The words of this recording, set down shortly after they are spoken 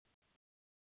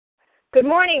Good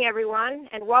morning, everyone,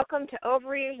 and welcome to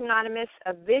Overeaters Anonymous,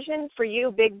 a Vision for You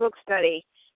Big Book Study.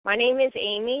 My name is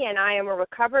Amy, and I am a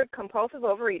recovered compulsive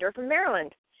overeater from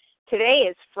Maryland. Today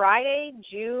is Friday,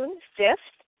 June 5th,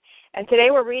 and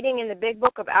today we're reading in the Big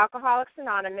Book of Alcoholics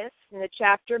Anonymous in the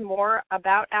chapter More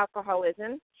About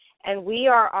Alcoholism, and we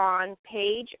are on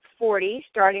page 40,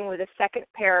 starting with the second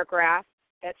paragraph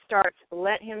that starts,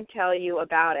 "Let him tell you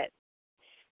about it."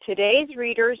 Today's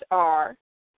readers are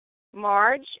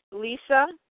Marge, Lisa,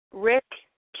 Rick,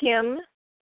 Kim,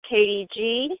 Katie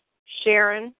G,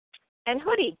 Sharon, and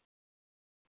Hoodie.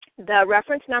 The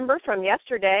reference number from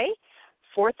yesterday,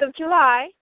 4th of July,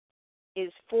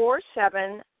 is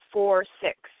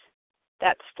 4746.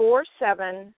 That's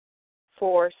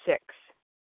 4746.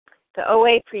 The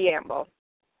OA Preamble.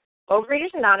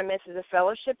 Overeaters Anonymous is a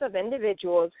fellowship of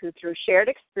individuals who, through shared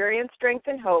experience, strength,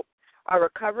 and hope, are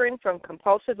recovering from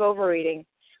compulsive overeating.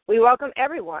 We welcome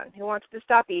everyone who wants to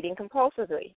stop eating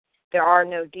compulsively. There are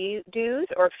no dues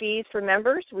or fees for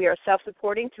members. We are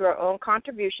self-supporting through our own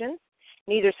contributions,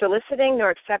 neither soliciting nor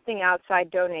accepting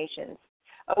outside donations.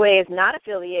 OA is not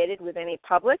affiliated with any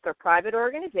public or private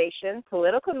organization,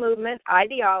 political movement,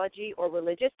 ideology, or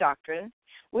religious doctrine.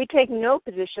 We take no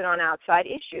position on outside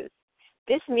issues.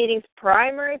 This meeting's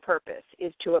primary purpose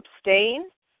is to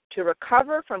abstain, to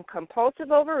recover from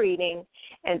compulsive overeating,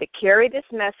 and to carry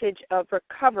this message of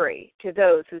recovery to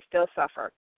those who still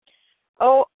suffer.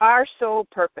 Our sole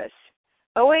purpose.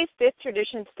 OA's fifth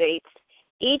tradition states,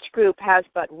 each group has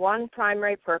but one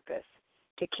primary purpose,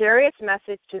 to carry its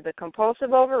message to the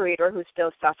compulsive overeater who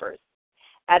still suffers.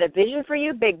 At a Vision for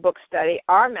You Big Book Study,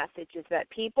 our message is that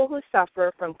people who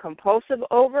suffer from compulsive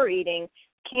overeating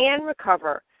can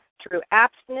recover through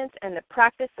abstinence and the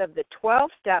practice of the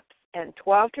 12 steps and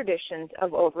 12 traditions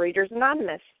of Overeaters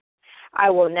Anonymous. I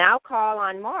will now call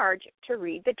on Marge to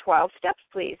read the 12 steps,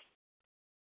 please.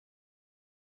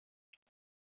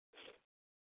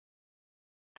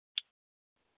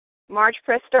 Marge,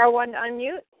 press star 1 to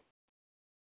unmute.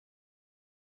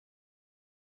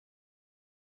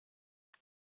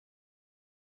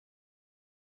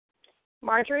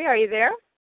 Marjorie, are you there?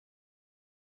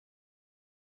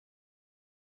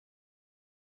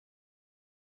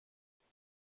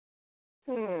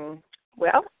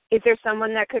 Well, is there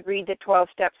someone that could read the 12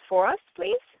 steps for us,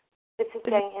 please? This is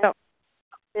Diane.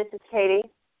 This is Katie.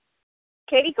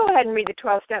 Katie, go ahead and read the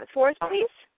 12 steps for us, please.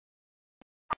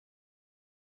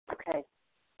 Okay.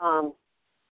 I'm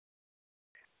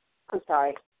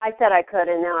sorry. I said I could,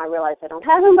 and now I realize I don't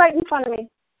have them right in front of me.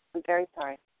 I'm very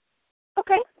sorry.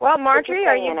 Okay. Well, Marjorie,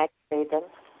 are you... I can read them.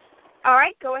 All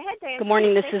right, go ahead, Diane. Good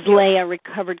morning. This is Leah,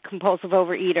 recovered compulsive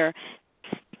overeater.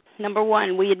 Number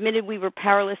 1, we admitted we were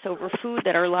powerless over food,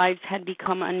 that our lives had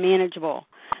become unmanageable.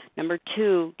 Number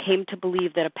 2, came to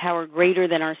believe that a power greater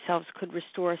than ourselves could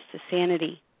restore us to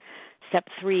sanity. Step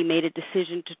 3, made a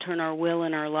decision to turn our will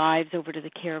and our lives over to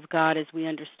the care of God as we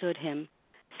understood Him.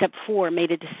 Step 4,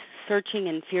 made a searching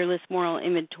and fearless moral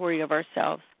inventory of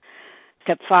ourselves.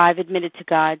 Step 5, admitted to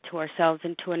God, to ourselves,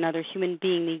 and to another human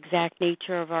being the exact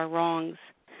nature of our wrongs.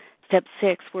 Step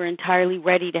 6, we're entirely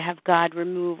ready to have God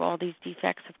remove all these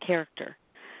defects of character.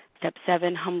 Step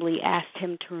 7, humbly asked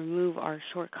Him to remove our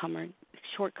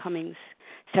shortcomings.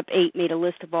 Step 8, made a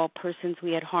list of all persons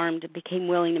we had harmed and became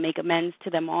willing to make amends to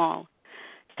them all.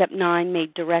 Step 9,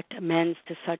 made direct amends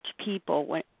to such people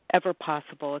whenever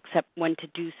possible, except when to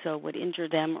do so would injure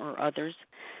them or others.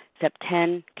 Step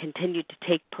 10, continued to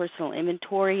take personal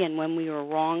inventory, and when we were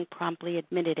wrong, promptly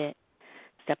admitted it.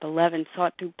 Step 11,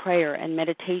 sought through prayer and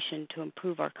meditation to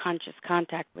improve our conscious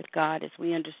contact with God as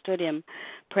we understood Him,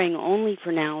 praying only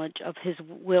for knowledge of His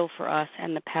will for us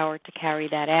and the power to carry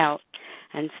that out.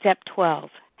 And step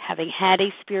 12, having had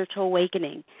a spiritual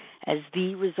awakening as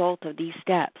the result of these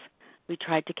steps, we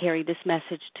tried to carry this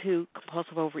message to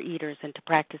compulsive overeaters and to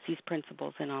practice these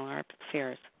principles in all our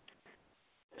affairs.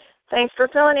 Thanks for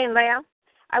filling in, Leah.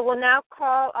 I will now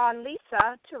call on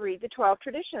Lisa to read the 12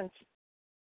 traditions.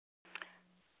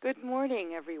 Good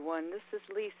morning, everyone. This is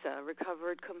Lisa,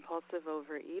 recovered compulsive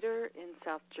overeater in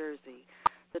South Jersey.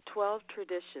 The 12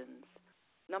 traditions.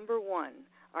 Number 1,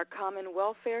 our common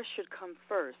welfare should come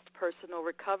first. Personal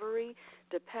recovery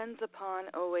depends upon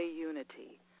OA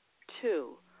unity.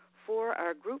 2, for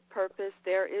our group purpose,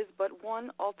 there is but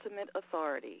one ultimate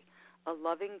authority, a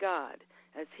loving God,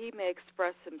 as He may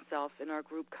express Himself in our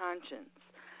group conscience.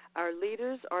 Our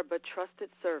leaders are but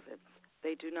trusted servants.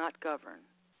 They do not govern.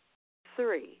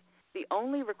 3, the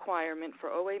only requirement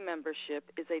for OA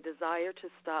membership is a desire to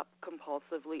stop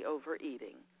compulsively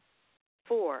overeating.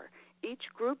 4, each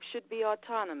group should be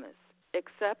autonomous,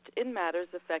 except in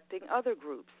matters affecting other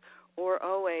groups or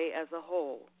OA as a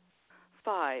whole.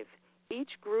 5,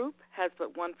 Each group has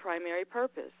but one primary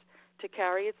purpose, to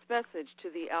carry its message to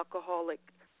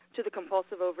the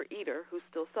compulsive overeater who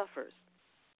still suffers.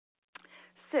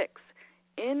 6.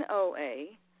 In OA,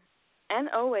 an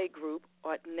OA group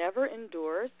ought never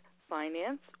endorse,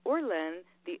 finance, or lend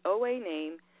the OA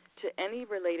name to any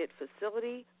related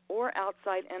facility or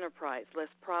outside enterprise,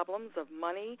 lest problems of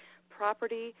money,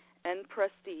 property, and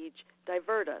prestige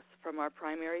divert us from our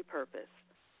primary purpose.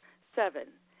 7.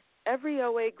 Every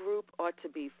OA group ought to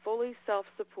be fully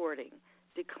self-supporting,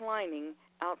 declining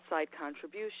outside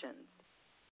contributions.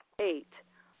 8.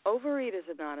 Overeaters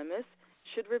Anonymous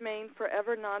should remain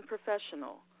forever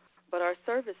non-professional, but our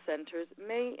service centers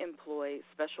may employ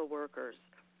special workers.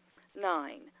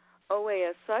 9. OA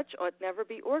as such ought never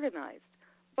be organized,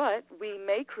 but we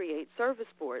may create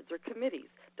service boards or committees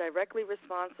directly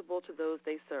responsible to those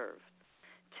they serve.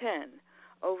 10.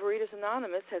 Overeaters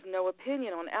Anonymous has no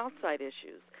opinion on outside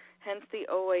issues, hence the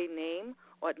OA name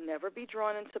ought never be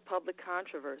drawn into public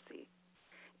controversy.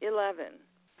 11.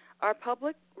 Our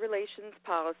public relations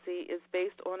policy is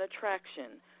based on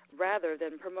attraction rather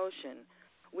than promotion.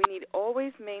 We need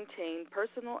always maintain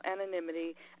personal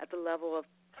anonymity at the level of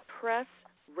press,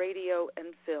 radio,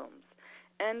 and films.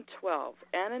 And 12.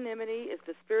 Anonymity is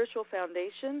the spiritual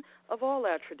foundation of all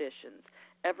our traditions,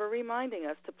 ever reminding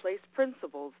us to place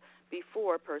principles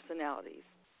before personalities.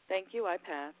 Thank you. I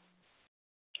pass.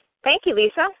 Thank you,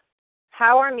 Lisa.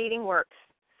 How our meeting works.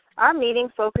 Our meeting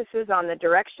focuses on the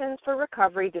directions for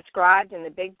recovery described in the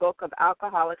Big Book of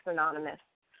Alcoholics Anonymous.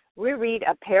 We read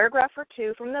a paragraph or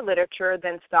two from the literature,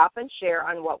 then stop and share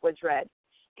on what was read.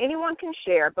 Anyone can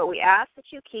share, but we ask that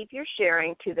you keep your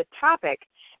sharing to the topic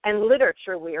and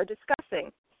literature we are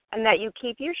discussing, and that you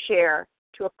keep your share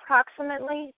to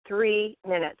approximately 3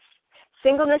 minutes.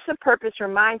 Singleness of purpose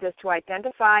reminds us to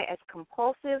identify as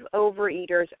compulsive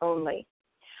overeaters only.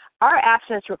 Our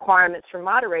abstinence requirements for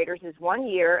moderators is 1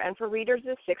 year, and for readers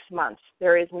is 6 months.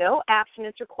 There is no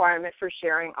abstinence requirement for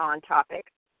sharing on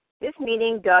topic. This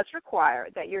meeting does require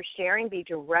that your sharing be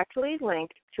directly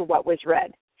linked to what was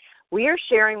read. We are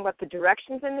sharing what the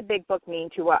directions in the Big Book mean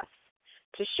to us.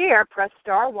 To share, press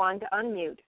star 1 to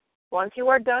unmute. Once you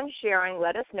are done sharing,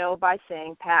 let us know by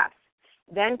saying pass.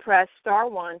 Then press star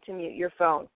 1 to mute your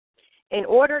phone. In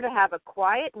order to have a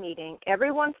quiet meeting,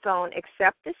 everyone's phone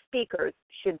except the speaker's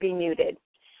should be muted.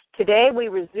 Today we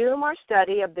resume our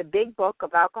study of the Big Book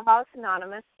of Alcoholics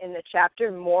Anonymous in the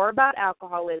chapter More About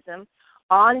Alcoholism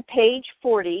on page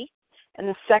 40, and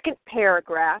the second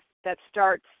paragraph that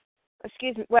starts,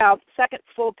 second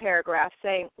full paragraph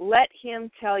saying, let him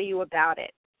tell you about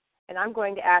it. And I'm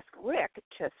going to ask Rick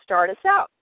to start us out.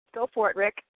 Go for it,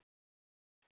 Rick.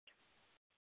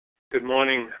 Good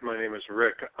morning. My name is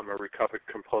Rick. I'm a recovered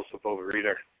compulsive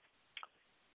overeater.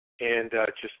 And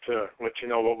just to let you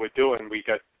know what we're doing, we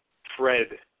got Fred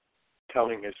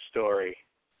telling his story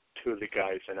to the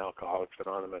guys in Alcoholics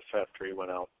Anonymous after he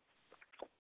went out.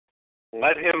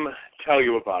 Let him tell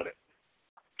you about it.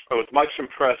 I was much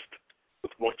impressed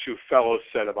with what you fellows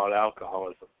said about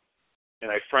alcoholism,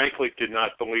 and I frankly did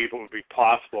not believe it would be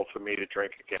possible for me to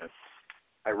drink again.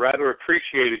 I rather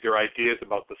appreciated your ideas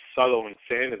about the subtle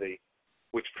insanity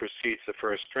which precedes the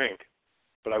first drink,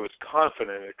 but I was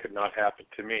confident it could not happen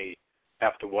to me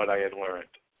after what I had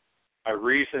learned. I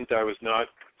reasoned I was not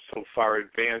so far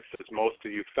advanced as most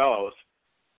of you fellows,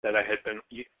 that I had been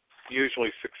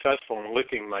usually successful in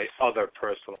licking my other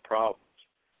personal problems,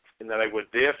 and that I would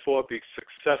therefore be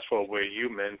successful where you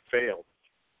men failed.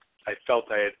 I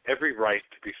felt I had every right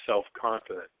to be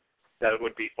self-confident, that it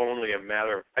would be only a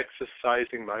matter of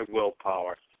exercising my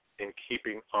willpower and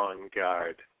keeping on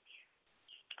guard.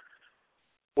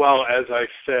 Well, as I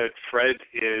said, Fred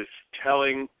is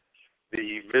telling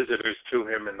the visitors to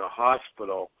him in the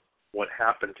hospital what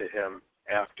happened to him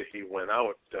after he went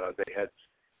out. They had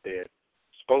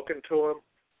spoken to him,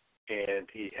 and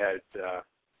he had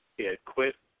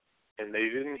quit, and they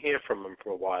didn't hear from him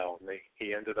for a while, and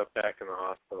he ended up back in the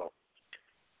hospital.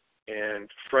 And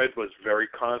Fred was very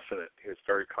confident. He was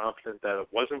very confident that it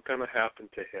wasn't going to happen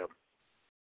to him.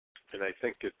 And I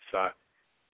think it's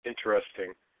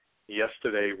interesting.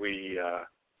 Yesterday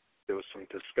there was some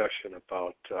discussion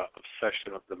about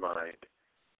obsession of the mind.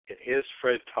 And here's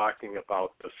Fred talking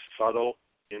about the subtle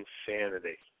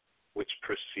insanity which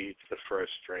precedes the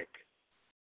first drink.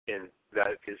 And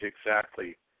that is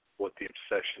exactly what the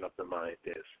obsession of the mind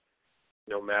is.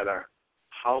 No matter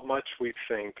how much we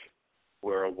think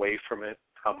we're away from it,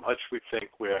 how much we think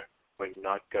we're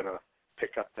not going to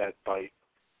pick up that bite,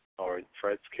 or in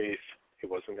Fred's case, he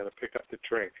wasn't going to pick up the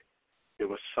drink. There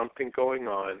was something going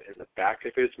on in the back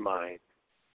of his mind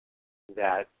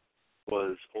that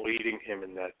was leading him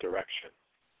in that direction.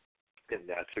 And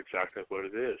that's exactly what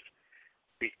it is.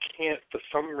 We can't, for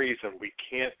some reason, we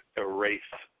can't erase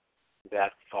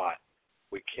that thought.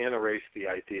 We can't erase the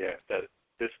idea that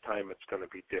this time it's going to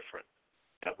be different,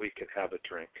 that we can have a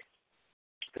drink.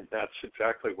 And that's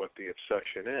exactly what the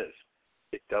obsession is.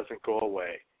 It doesn't go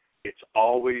away. It's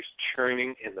always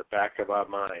churning in the back of our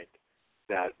mind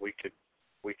that we can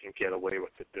get away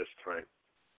with it this time.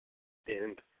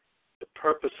 And the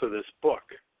purpose of this book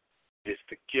is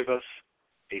to give us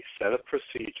a set of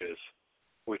procedures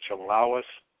which allow us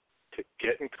to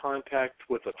get in contact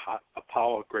with a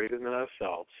power greater than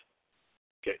ourselves,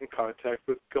 get in contact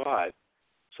with God,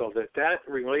 so that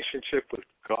relationship with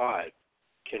God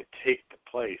can take the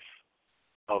place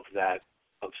of that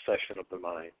obsession of the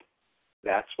mind.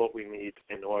 That's what we need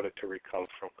in order to recover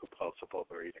from compulsive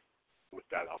overeating. With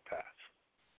that, I'll pass.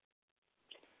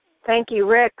 Thank you,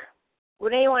 Rick.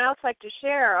 Would anyone else like to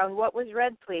share on what was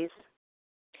read, please?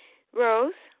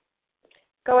 Rose?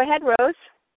 Go ahead, Rose.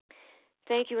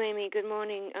 Thank you, Amy. Good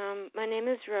morning. My name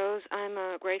is Rose. I'm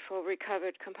a grateful,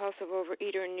 recovered, compulsive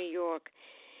overeater in New York.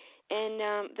 And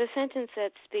the sentence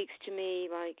that speaks to me,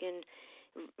 like in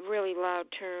really loud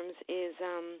terms, is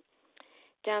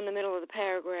down the middle of the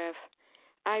paragraph.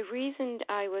 I reasoned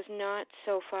I was not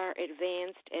so far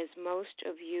advanced as most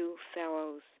of you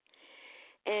fellows.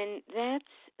 And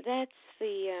that's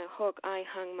the hook I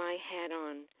hung my hat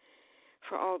on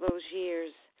for all those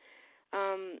years.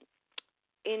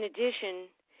 In addition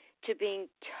to being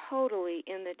totally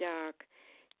in the dark,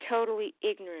 totally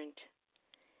ignorant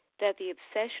that the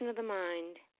obsession of the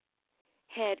mind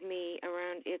had me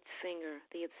around its finger.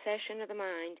 The obsession of the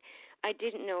mind. I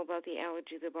didn't know about the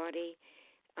allergy of the body.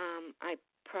 I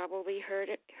probably heard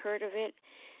of it.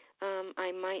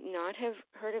 I might not have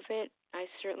heard of it. I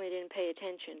certainly didn't pay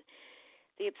attention.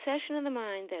 The obsession of the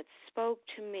mind that spoke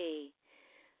to me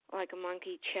like a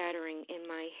monkey chattering in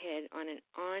my head on an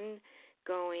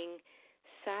ongoing,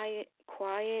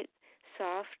 quiet,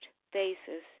 soft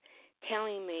basis,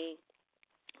 telling me,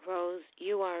 Rose,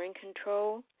 you are in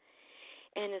control,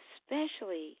 and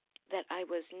especially that I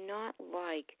was not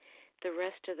like the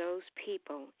rest of those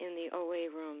people in the OA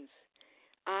rooms.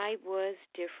 I was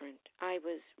different. I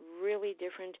was really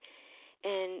different,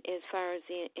 and as far as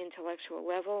the intellectual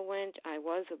level went, I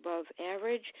was above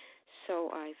average, so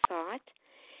I thought,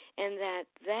 and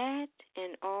that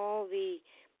and all the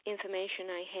information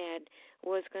I had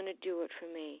was going to do it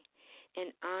for me,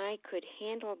 and I could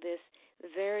handle this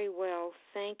very well.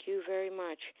 Thank you very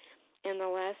much. In the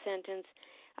last sentence,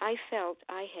 I felt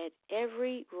I had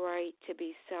every right to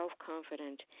be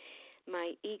self-confident.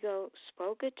 My ego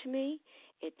spoke it to me.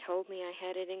 It told me I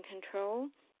had it in control,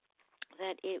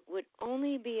 that it would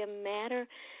only be a matter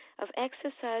of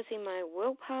exercising my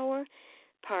willpower.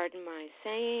 Pardon my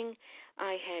saying,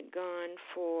 I had gone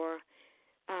for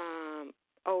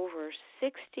over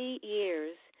 60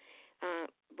 years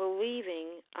believing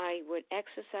I would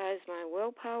exercise my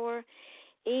willpower,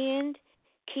 and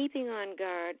keeping on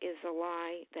guard is a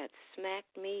lie that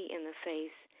smacked me in the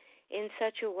face in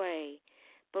such a way,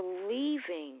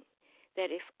 believing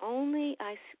that if only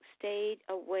I stayed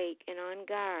awake and on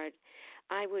guard,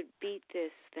 I would beat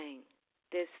this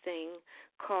thing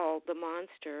called the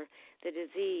monster, the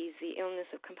disease, the illness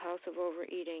of compulsive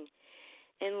overeating.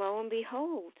 And lo and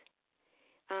behold,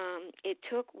 it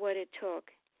took what it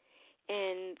took.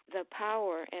 And the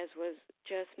power, as was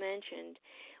just mentioned,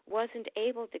 wasn't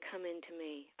able to come into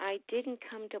me. I didn't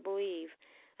come to believe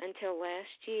until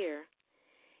last year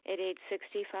at age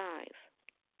 65.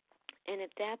 And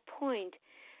at that point,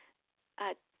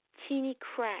 a teeny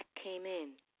crack came in.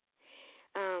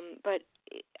 But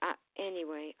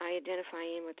anyway, I identify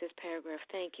in with this paragraph.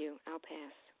 Thank you. I'll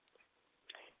pass.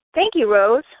 Thank you,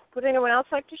 Rose. Would anyone else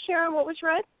like to share on what was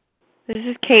read? This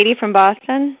is Katie from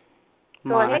Boston.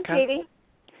 Go ahead, Katie.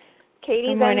 Katie,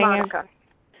 Good then morning, Monica.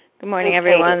 Good morning,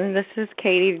 everyone. This is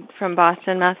Katie from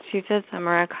Boston, Massachusetts. I'm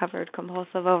a recovered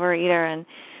compulsive overeater and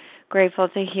grateful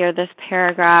to hear this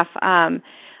paragraph.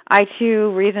 I,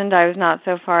 too, reasoned I was not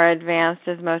so far advanced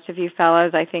as most of you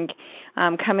fellows. I think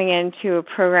coming into a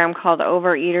program called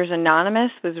Overeaters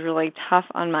Anonymous was really tough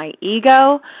on my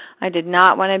ego. I did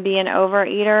not want to be an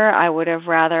overeater. I would have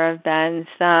rather have been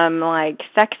some,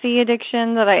 sexy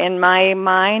addiction that in my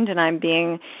mind, and I'm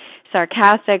being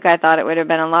sarcastic. I thought it would have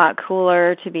been a lot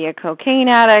cooler to be a cocaine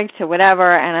addict or whatever,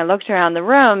 and I looked around the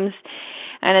rooms,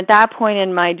 and at that point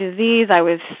in my disease, I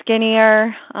was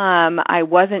skinnier. I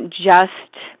wasn't just,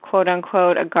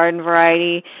 quote-unquote, a garden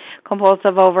variety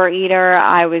compulsive overeater.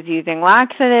 I was using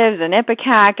laxatives and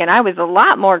Ipecac, and I was a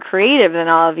lot more creative than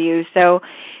all of you. So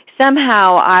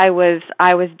somehow I was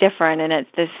different, and it's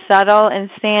this subtle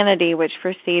insanity which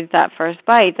precedes that first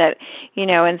bite that,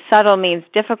 and subtle means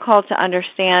difficult to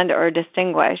understand or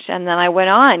distinguish. And then I went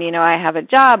on, I have a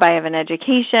job, I have an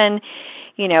education,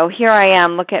 here I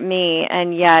am, look at me,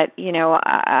 and yet,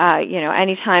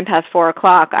 any time past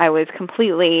 4:00, I was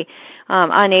completely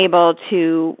unable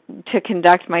to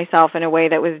conduct myself in a way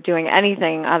that was doing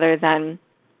anything other than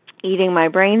eating my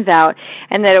brains out,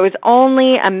 and that it was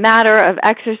only a matter of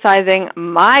exercising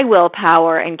my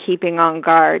willpower and keeping on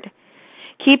guard.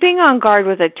 Keeping on guard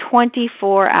was a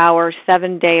 24-hour,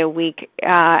 7-day-a-week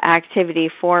activity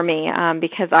for me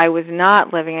because I was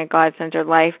not living a God-centered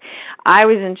life. I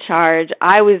was in charge.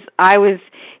 I was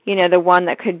the one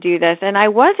that could do this. And I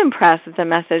was impressed with the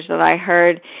message that I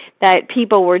heard that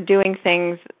people were doing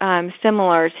things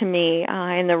similar to me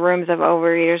in the rooms of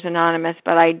Overeaters Anonymous,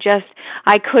 but I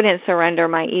couldn't surrender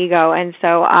my ego. And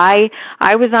so I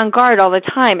was on guard all the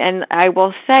time. And I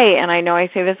will say, and I know I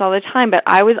say this all the time, but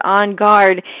I was on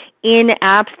guard in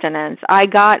abstinence. I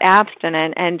got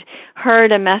abstinent and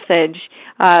heard a message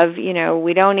of,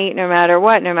 we don't eat no matter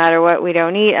what we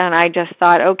don't eat. And I just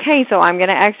thought, okay, so I'm going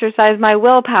to exercise my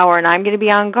willpower and I'm going to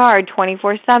be on guard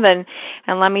 24/7.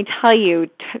 And let me tell you,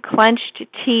 clenched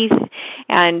teeth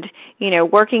and,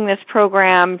 working this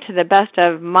program to the best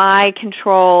of my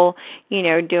control,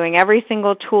 doing every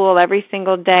single tool every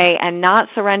single day and not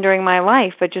surrendering my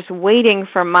life, but just waiting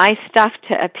for my stuff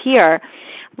to appear,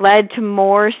 led to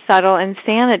more subtle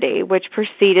insanity, which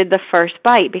preceded the first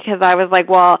bite, because I was like,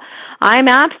 well, I'm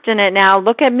abstinent now.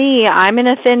 Look at me. I'm in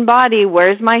a thin body.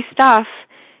 Where's my stuff?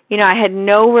 I had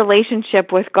no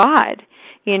relationship with God,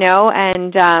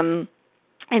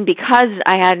 and because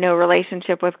I had no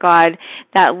relationship with God,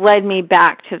 that led me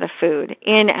back to the food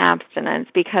in abstinence,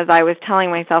 because I was telling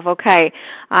myself, okay,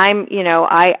 I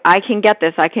can get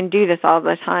this. I can do this all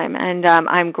the time. And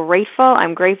I'm grateful.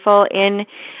 I'm grateful in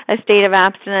a state of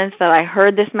abstinence that I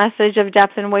heard this message of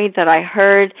depth and weight, that I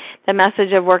heard the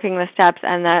message of working the steps,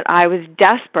 and that I was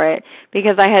desperate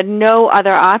because I had no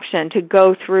other option to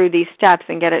go through these steps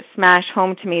and get it smashed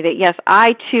home to me that, yes,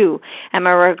 I too am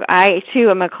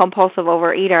a compulsive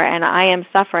overeater, and I am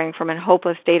suffering from a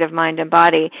hopeless state of mind and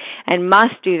body, and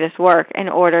must do this work in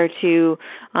order to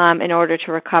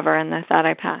recover. And with that,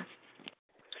 I pass.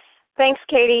 Thanks,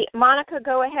 Katie. Monica,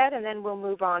 go ahead, and then we'll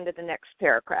move on to the next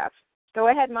paragraph. Go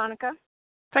ahead, Monica.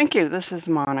 Thank you. This is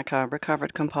Monica,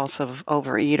 recovered compulsive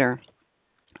overeater.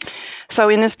 So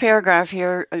in this paragraph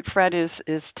here, Fred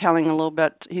is telling a little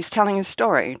bit. He's telling his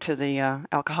story to the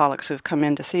alcoholics who've come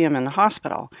in to see him in the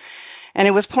hospital. And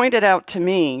it was pointed out to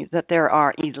me that there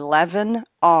are 11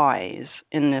 I's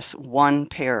in this one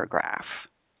paragraph.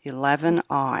 11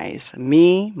 I's.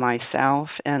 Me, myself,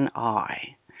 and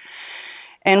I.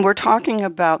 And we're talking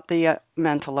about the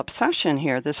mental obsession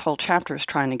here. This whole chapter is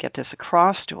trying to get this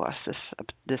across to us,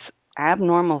 this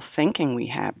abnormal thinking we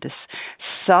have, this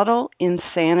subtle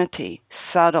insanity,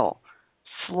 subtle,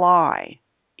 sly,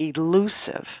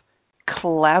 elusive,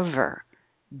 clever,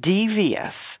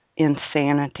 devious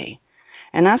insanity.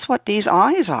 And that's what these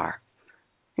I's are.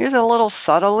 Here's a little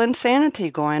subtle insanity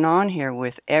going on here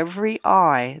with every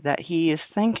I that he is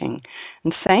thinking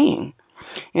and saying.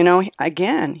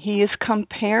 Again, he is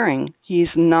comparing. He's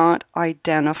not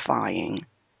identifying.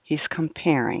 He's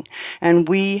comparing. And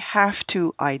we have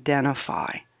to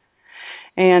identify.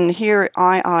 And here,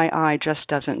 I just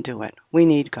doesn't do it. We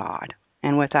need God.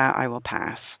 And with that, I will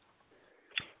pass.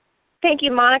 Thank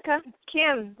you, Monica.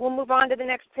 Kim, we'll move on to the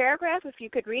next paragraph. If you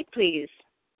could read, please.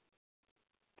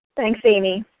 Thanks,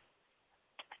 Amy.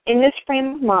 In this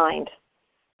frame of mind,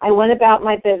 I went about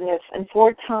my business, and for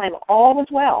a time all was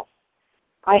well.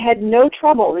 I had no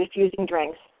trouble refusing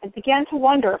drinks and began to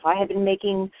wonder if I had been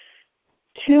making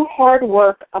too hard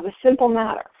work of a simple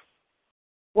matter.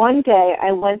 One day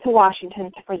I went to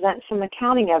Washington to present some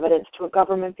accounting evidence to a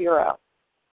government bureau.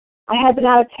 I had been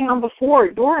out of town before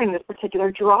during this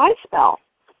particular dry spell,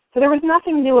 so there was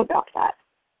nothing new about that.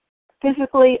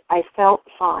 Physically, I felt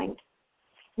fine.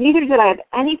 Neither did I have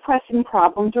any pressing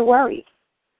problems or worries.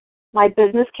 My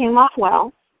business came off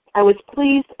well. I was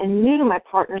pleased and knew my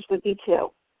partners would be too.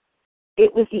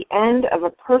 It was the end of a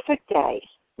perfect day,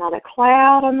 not a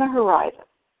cloud on the horizon.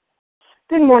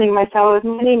 Good morning, my fellows.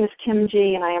 My name is Kim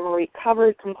G., and I am a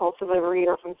recovered compulsive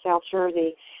overeater from South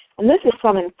Jersey. And this is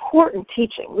some important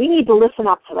teaching. We need to listen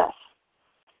up to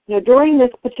this. During this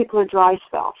particular dry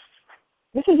spell,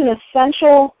 this is an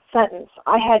essential sentence.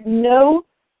 I had no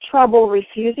trouble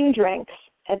refusing drinks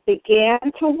and began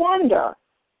to wonder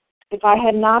if I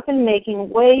had not been making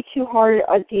way too hard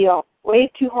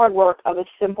work of a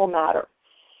simple matter.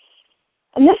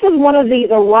 And this is one of the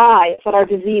lies that our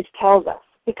disease tells us.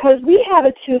 because we have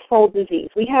a twofold disease.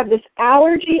 We have this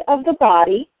allergy of the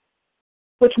body,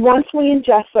 which once we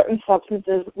ingest certain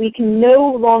substances, we can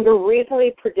no longer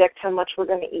reasonably predict how much we're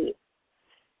going to eat.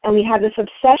 And we have this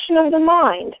obsession of the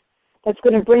mind that's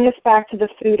going to bring us back to the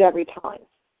food every time.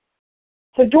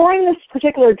 So during this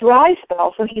particular dry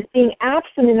spell, so he's being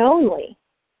abstinent only,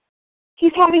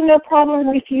 he's having no problem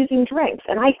refusing drinks.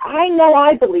 And I know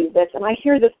I believe this, and I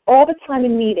hear this all the time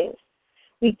in meetings.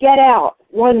 We get out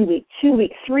 1 week, 2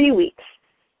 weeks, 3 weeks,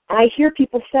 and I hear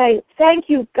people say, thank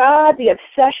you, God, the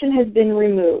obsession has been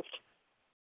removed.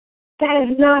 That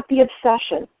is not the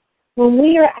obsession. When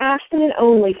we are abstinent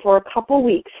only for a couple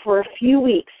weeks, for a few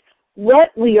weeks, what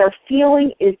we are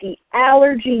feeling is the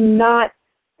allergy not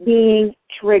being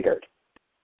triggered.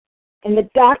 In the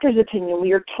doctor's opinion,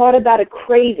 we are taught about a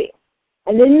craving.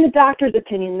 And in the doctor's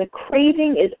opinion, the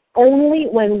craving is only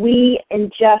when we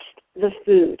ingest the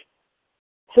food.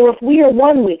 So if we are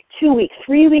 1 week, 2 weeks,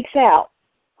 3 weeks out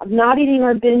of not eating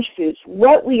our binge foods,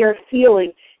 what we are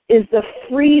feeling is the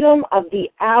freedom of the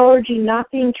allergy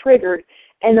not being triggered,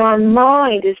 and our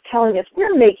mind is telling us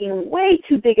we're making way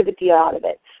too big of a deal out of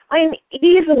it. I am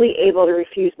easily able to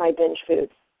refuse my binge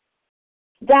foods.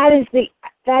 That is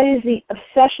the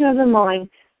obsession of the mind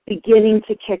beginning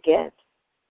to kick in.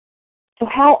 So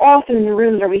how often in the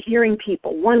rooms are we hearing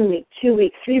people 1 week, 2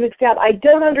 weeks, 3 weeks out, I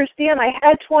don't understand, I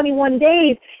had 21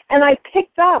 days and I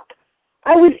picked up.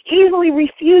 I was easily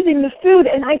refusing the food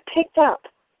and I picked up.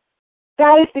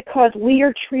 That is because we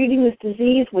are treating this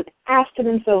disease with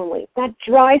abstinence only. That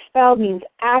dry spell means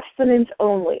abstinence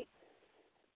only.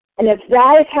 And if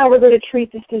that is how we're going to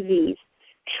treat this disease,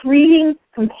 treating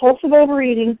compulsive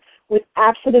overeating with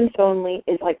abstinence only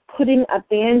is like putting a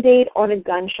Band-Aid on a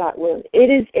gunshot wound.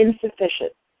 It is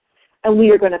insufficient. And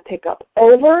we are going to pick up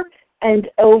over and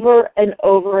over and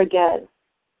over again.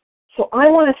 So I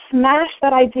want to smash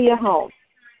that idea home,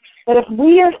 that if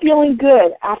we are feeling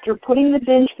good after putting the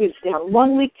binge foods down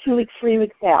 1 week, 2 weeks, 3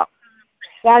 weeks out,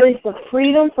 that is the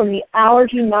freedom from the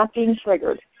allergy not being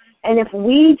triggered. And if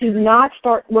we do not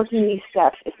start working these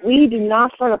steps, if we do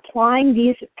not start applying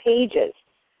these pages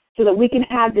so that we can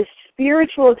have this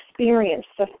spiritual experience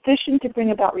sufficient to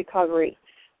bring about recovery,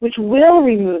 which will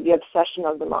remove the obsession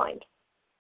of the mind,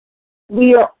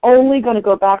 we are only going to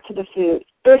go back to the food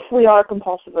if we are a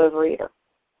compulsive overeater.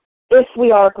 If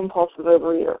we are a compulsive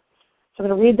overeater. So I'm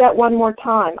going to read that one more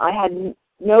time. I had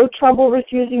no trouble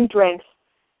refusing drinks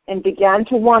and began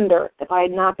to wonder if I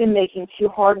had not been making too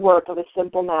hard work of a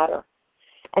simple matter.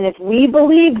 And if we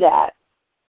believe that,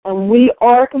 and we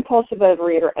are a compulsive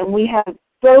overeater, and we have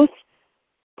both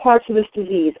parts of this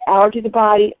disease, allergy of the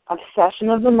body, obsession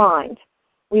of the mind,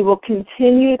 we will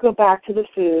continue to go back to the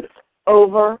food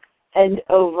over and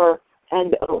over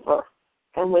and over.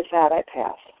 And with that, I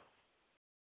pass.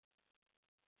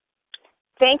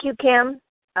 Thank you, Kim.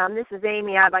 This is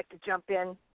Amy. I'd like to jump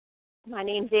in. My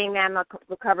name's Amy. I'm a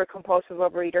recovered compulsive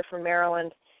overeater from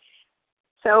Maryland.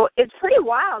 So it's pretty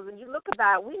wild when you look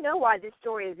about it. We know why this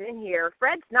story is in here.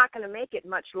 Fred's not going to make it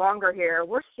much longer here.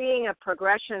 We're seeing a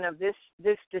progression of this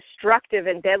destructive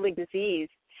and deadly disease,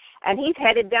 and he's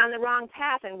headed down the wrong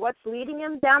path. And what's leading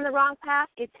him down the wrong path?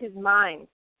 It's his mind.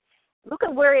 Look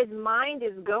at where his mind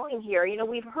is going here. You know,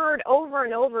 we've heard over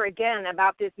and over again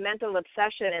about this mental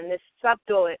obsession and this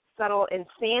subtle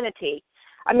insanity.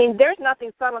 I mean, there's nothing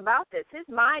subtle about this. His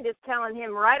mind is telling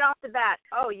him right off the bat,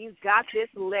 oh, you got this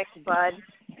licked, bud.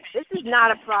 This is not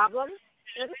a problem.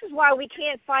 You know, this is why we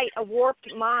can't fight a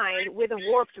warped mind with a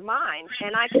warped mind,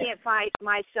 and I can't fight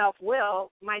my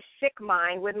self-will, my sick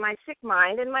mind with my sick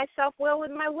mind, and my self-will with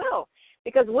my will,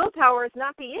 because willpower is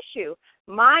not the issue.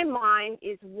 My mind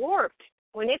is warped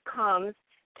when it comes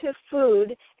to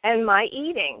food and my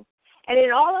eating. And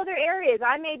in all other areas,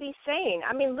 I may be sane.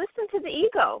 I mean, listen to the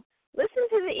ego. Listen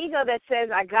to the ego that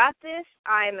says, I got this,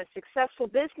 I am a successful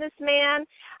businessman,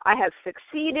 I have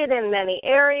succeeded in many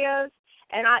areas,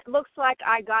 and it looks like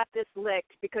I got this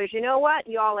licked because you know what?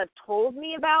 You all have told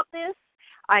me about this.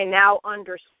 I now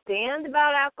understand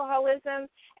about alcoholism,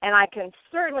 and I can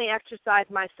certainly exercise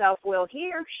my self-will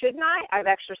here, shouldn't I? I've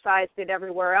exercised it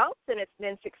everywhere else, and it's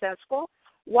been successful.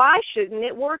 Why shouldn't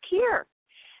it work here?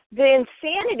 The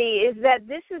insanity is that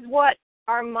this is what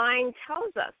our mind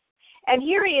tells us. And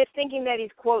here he is thinking that he's,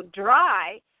 quote,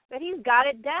 dry, that he's got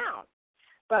it down.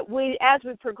 But as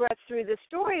we progress through the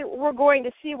story, we're going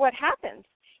to see what happens.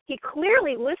 He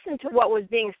clearly listened to what was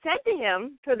being said to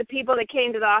him for the people that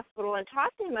came to the hospital and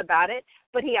talked to him about it,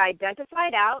 but he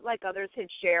identified out like others had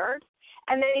shared.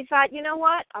 And then he thought, you know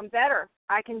what, I'm better.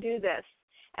 I can do this.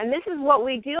 And this is what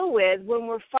we deal with when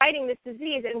we're fighting this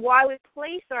disease and why we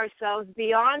place ourselves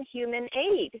beyond human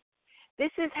aid.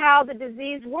 This is how the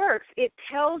disease works. It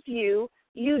tells you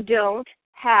you don't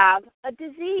have a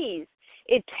disease.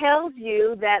 It tells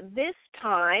you that this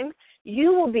time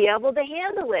you will be able to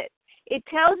handle it. It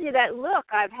tells you that, look,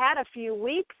 I've had a few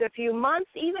weeks, a few months,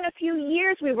 even a few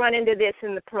years we run into this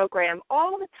in the program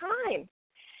all the time.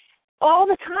 All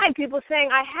the time, people saying,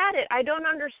 I had it. I don't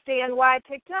understand why I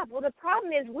picked up. Well, the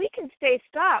problem is we can stay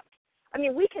stopped.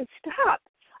 We can stop.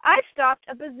 I stopped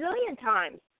a bazillion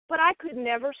times, but I could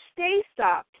never stay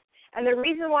stopped. And the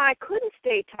reason why I couldn't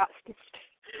stay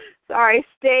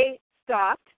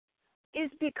stopped is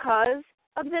because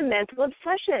of the mental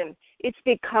obsession. It's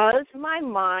because my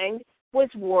mind was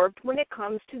warped when it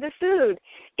comes to the food.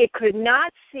 It could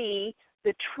not see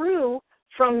the true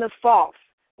from the false.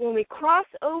 When we cross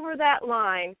over that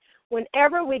line,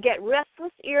 whenever we get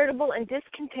restless, irritable, and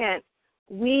discontent,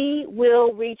 we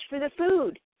will reach for the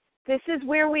food. This is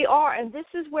where we are, and this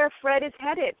is where Fred is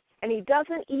headed, and he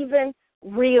doesn't even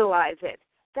realize it.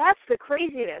 That's the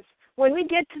craziness. When we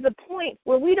get to the point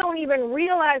where we don't even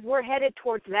realize we're headed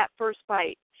towards that first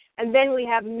bite, and then we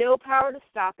have no power to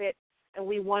stop it, and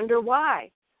we wonder why.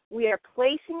 We are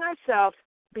placing ourselves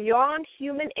beyond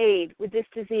human aid with this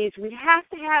disease. We have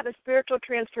to have a spiritual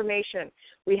transformation.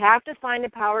 We have to find a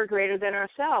power greater than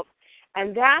ourselves.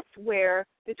 And that's where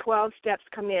the 12 steps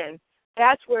come in.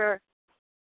 That's where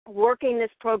working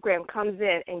this program comes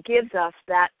in and gives us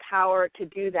that power to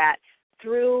do that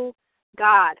through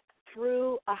God,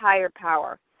 through a higher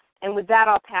power. And with that,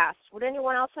 I'll pass. Would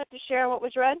anyone else like to share what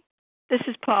was read? This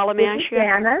is Paula. May I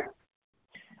share? Janice.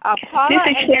 Paula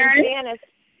this is and Sharon. then Janice.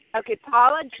 Okay,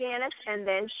 Paula, Janice, and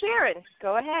then Sharon.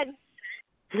 Go ahead.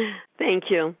 Thank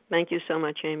you. Thank you so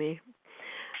much, Amy.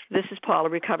 This is Paula,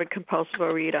 recovered compulsive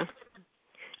overeater.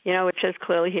 It says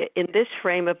clearly here, in this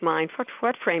frame of mind,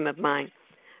 what frame of mind?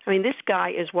 This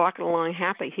guy is walking along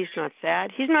happy. He's not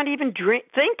sad. He's not even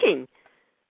thinking.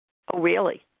 Oh,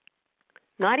 really?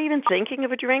 Not even thinking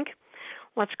of a drink?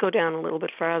 Let's go down a little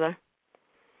bit further.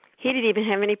 He didn't even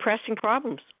have any pressing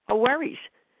problems or worries.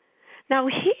 Now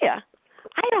here,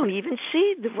 I don't even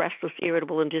see the restless,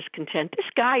 irritable, and discontent. This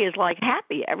guy is like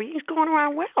happy. Everything's going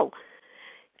around well.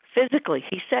 Physically,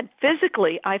 he said,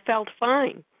 physically, I felt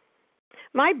fine.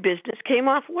 My business came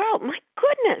off well. My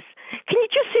goodness. Can you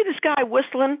just see this guy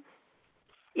whistling?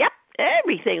 Yep,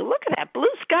 everything. Look at that. Blue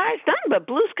skies, nothing but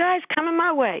blue skies coming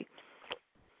my way.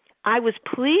 I was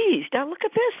pleased. Now look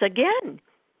at this again.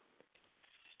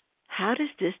 How does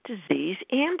this disease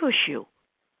ambush you?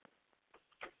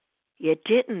 You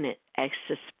didn't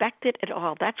suspect it at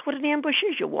all. That's what an ambush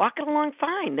is. You're walking along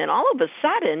fine. Then all of a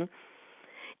sudden,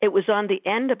 it was on the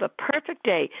end of a perfect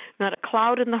day, not a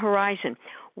cloud in the horizon.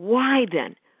 Why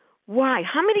then? Why?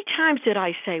 How many times did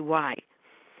I say why?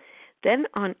 Then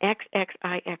on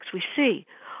XXIX we see.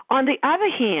 On the other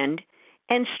hand,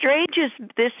 and strange as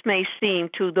this may seem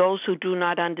to those who do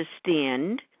not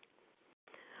understand,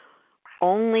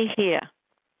 only here,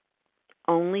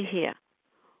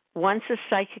 once a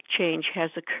psychic change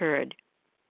has occurred,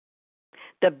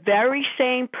 the very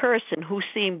same person who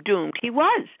seemed doomed, he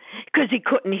was, because he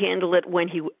couldn't handle it when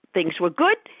things were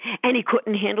good, and he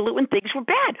couldn't handle it when things were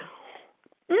bad.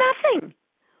 Nothing.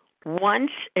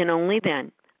 Once and only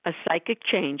then, a psychic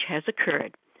change has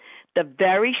occurred. The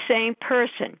very same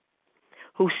person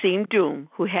who seemed doomed,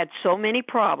 who had so many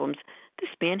problems, this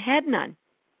man had none.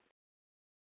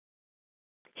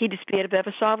 He despaired of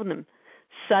ever solving them.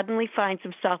 Suddenly finds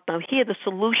himself now here, the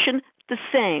solution the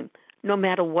same. No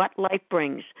matter what life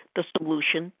brings, the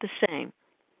solution the same.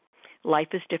 Life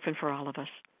is different for all of us.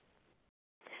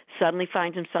 Suddenly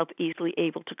finds himself easily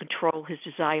able to control his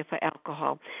desire for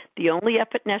alcohol. The only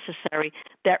effort necessary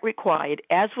that required,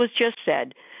 as was just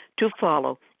said, to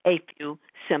follow a few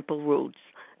simple rules,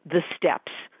 the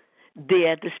steps.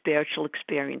 There the spiritual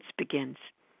experience begins.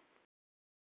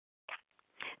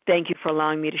 Thank you for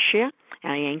allowing me to share,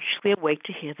 and I anxiously await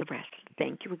to hear the rest.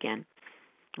 Thank you again.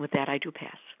 With that, I do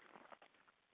pass.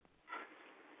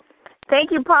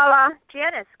 Thank you, Paula.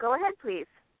 Janice, go ahead, please.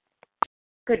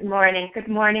 Good morning. Good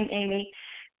morning, Amy.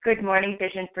 Good morning,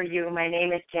 Vision for You. My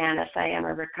name is Janice. I am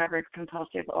a recovered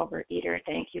compulsive overeater.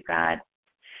 Thank you, God.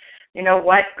 You know,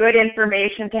 what good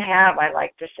information to have, I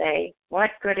like to say.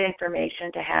 What good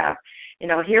information to have.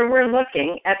 Here we're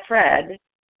looking at Fred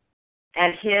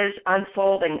and his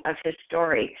unfolding of his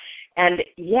story. And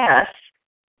yes,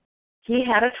 he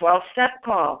had a 12-step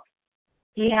call.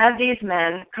 He had these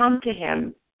men come to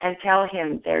him and tell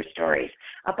him their stories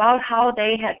about how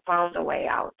they had found a way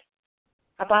out,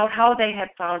 about how they had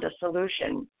found a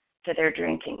solution to their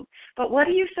drinking. But what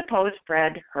do you suppose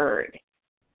Fred heard?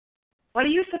 What do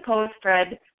you suppose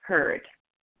Fred heard?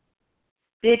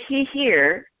 Did he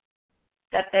hear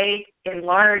that they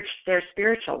enlarged their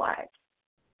spiritual lives.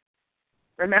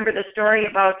 Remember the story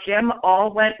about Jim?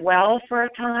 All went well for a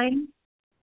time.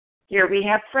 Here we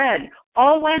have Fred.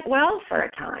 All went well for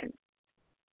a time.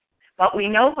 But we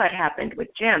know what happened with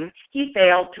Jim. He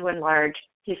failed to enlarge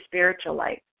his spiritual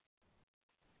life.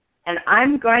 And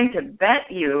I'm going to bet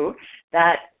you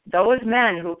that those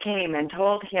men who came and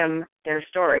told him their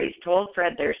stories, told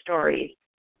Fred their stories,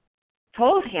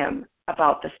 told him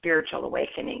about the spiritual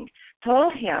awakening,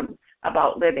 told him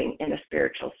about living in a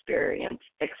spiritual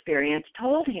experience,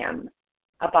 told him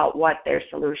about what their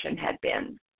solution had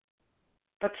been.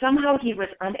 But somehow he was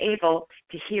unable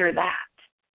to hear that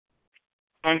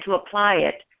and to apply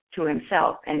it to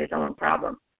himself and his own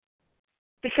problem.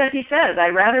 Because he says, I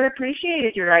rather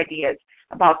appreciated your ideas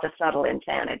about the subtle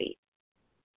insanity.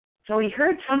 So he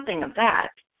heard something of that.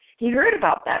 He heard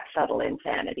about that subtle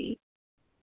insanity.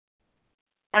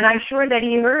 And I'm sure that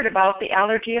he heard about the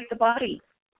allergy of the body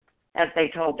as they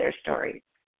told their stories.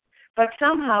 But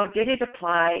somehow did it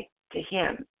apply to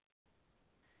him?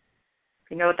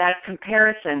 You know, that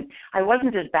comparison. I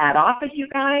wasn't as bad off as you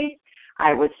guys.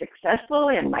 I was successful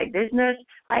in my business.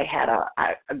 I had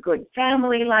a good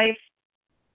family life.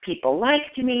 People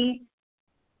liked me.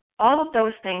 All of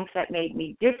those things that made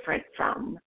me different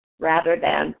from rather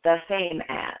than the same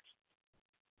as.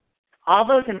 All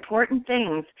those important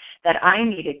things that I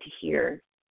needed to hear,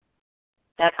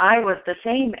 that I was the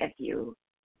same as you,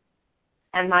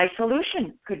 and my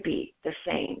solution could be the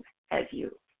same as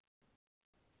you.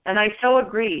 And I so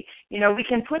agree. You know, we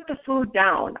can put the food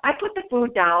down. I put the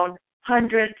food down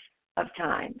hundreds of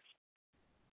times.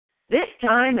 This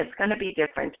time it's going to be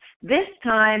different. This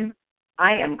time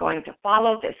I am going to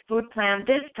follow this food plan.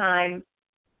 This time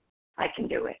I can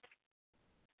do it.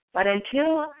 But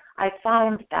until I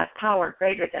found that power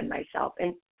greater than myself,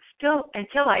 and still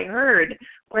until I heard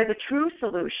where the true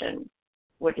solution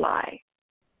would lie,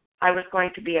 I was going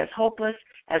to be as hopeless,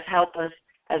 as helpless,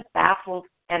 as baffled,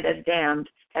 and as damned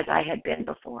as I had been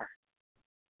before.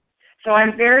 So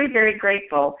I'm very, very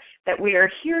grateful that we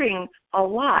are hearing a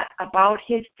lot about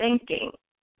his thinking,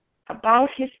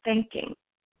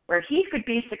 where he could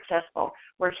be successful,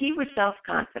 where he was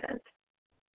self-confident,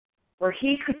 where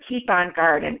he could keep on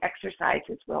guard and exercise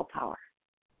his willpower.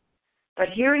 But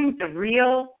hearing the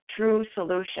real, true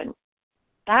solution,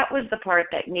 that was the part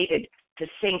that needed to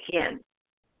sink in.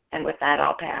 And with that,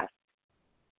 I'll pass.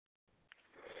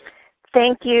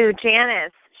 Thank you,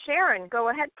 Janice. Sharon, go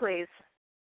ahead, please.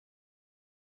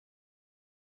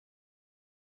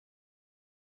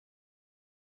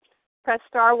 Press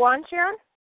star 1, Sharon.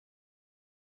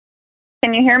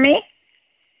 Can you hear me?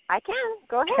 I can.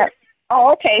 Go ahead.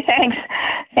 Oh, okay. Thanks.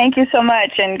 Thank you so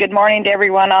much, and good morning to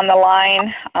everyone on the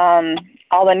line.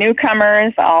 All the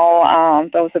newcomers, all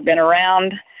those who have been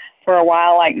around for a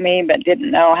while like me but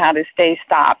didn't know how to stay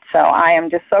stopped. So I am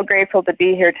just so grateful to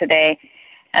be here today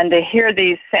and to hear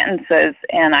these sentences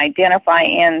and identify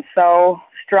in so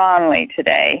strongly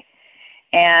today.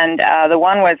 And the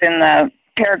one was in the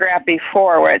paragraph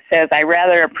before where it says, I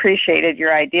rather appreciated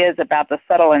your ideas about the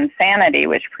subtle insanity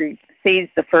which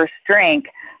precedes the first drink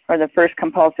or the first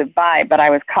compulsive buy, but I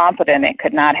was confident it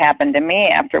could not happen to me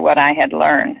after what I had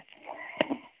learned.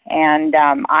 And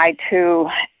I, too,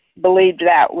 believed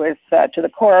that was to the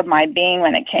core of my being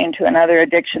when it came to another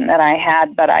addiction that I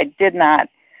had, but I did not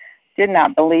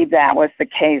believe that was the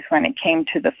case when it came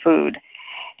to the food.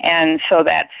 And so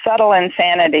that subtle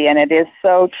insanity, and it is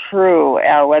so true,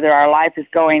 whether our life is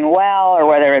going well or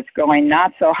whether it's going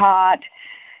not so hot,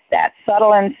 that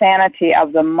subtle insanity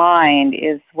of the mind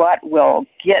is what will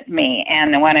get me.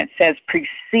 And when it says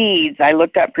precedes, I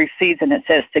looked up precedes, and it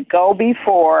says to go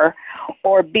before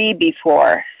or be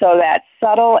before. So that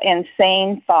subtle,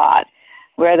 insane thought,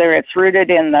 whether it's rooted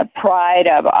in the pride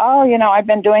of, oh, you know, I've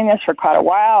been doing this for quite a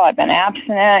while, I've been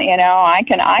abstinent, you know, I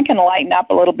can lighten up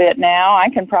a little bit now, I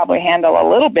can probably handle a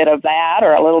little bit of that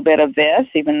or a little bit of this,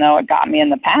 even though it got me in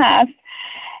the past.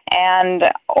 And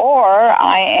or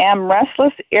I am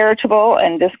restless, irritable,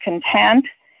 and discontent.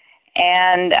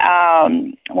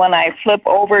 And when I flip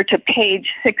over to page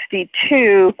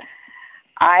 62,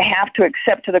 I have to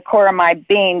accept to the core of my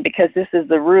being, because this is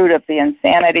the root of the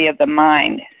insanity of the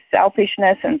mind,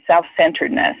 selfishness and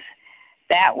self-centeredness.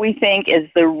 That, we think, is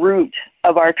the root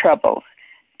of our troubles,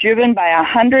 driven by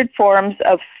 100 forms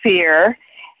of fear.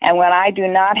 And when I do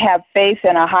not have faith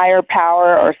in a higher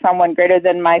power or someone greater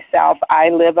than myself, I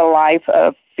live a life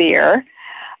of fear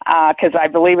because I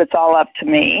believe it's all up to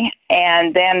me.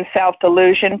 And then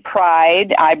self-delusion,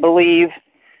 pride. I believe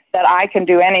that I can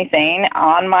do anything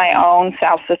on my own,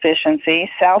 self-sufficiency,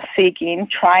 self-seeking,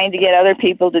 trying to get other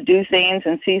people to do things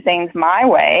and see things my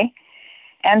way.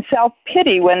 and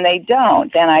self-pity when they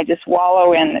don't. And I just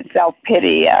wallow in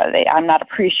self-pity. I'm not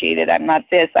appreciated. I'm not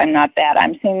this. I'm not that.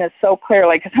 I'm seeing this so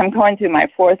clearly because I'm going through my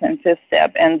 4th and 5th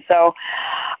step. And so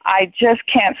I just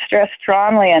can't stress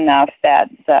strongly enough that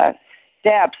the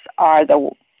steps are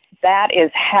that is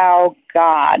how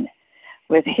God,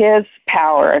 with his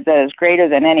power that is greater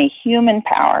than any human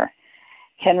power,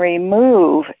 can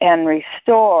remove and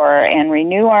restore and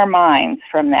renew our minds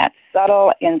from that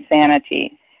subtle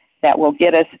insanity that will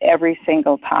get us every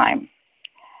single time.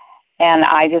 And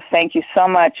I just thank you so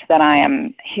much that I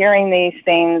am hearing these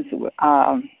things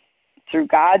through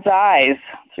God's eyes,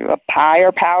 through a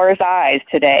higher power's eyes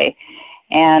today.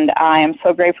 And I am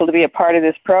so grateful to be a part of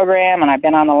this program, and I've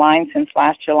been on the line since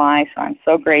last July, so I'm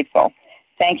so grateful.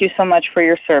 Thank you so much for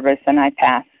your service, and I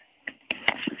pass.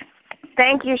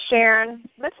 Thank you, Sharon.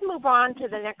 Let's move on to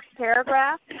the next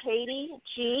paragraph. Katie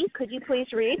G., could you please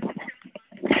read?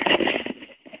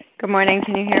 Good morning.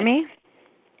 Can you hear me?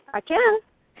 I can.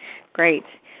 Great.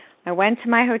 I went to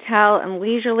my hotel and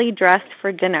leisurely dressed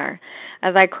for dinner.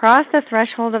 As I crossed the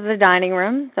threshold of the dining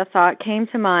room, the thought came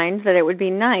to mind that it would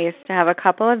be nice to have a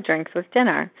couple of drinks with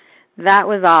dinner. That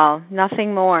was all,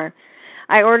 nothing more.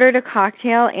 I ordered a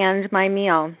cocktail and my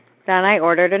meal. Then I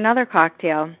ordered another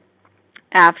cocktail.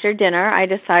 After dinner, I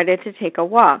decided to take a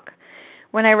walk.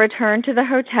 When I returned to the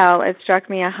hotel, it struck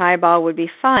me a highball would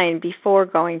be fine before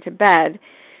going to bed,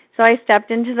 so I stepped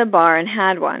into the bar and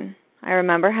had one. I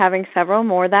remember having several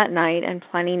more that night and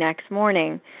plenty next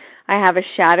morning. I have a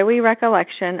shadowy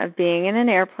recollection of being in an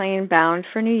airplane bound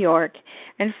for New York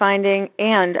and finding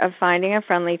a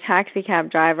friendly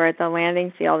taxicab driver at the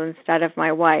landing field instead of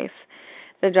my wife.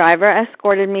 The driver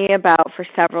escorted me about for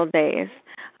several days.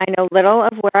 I know little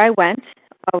of where I went,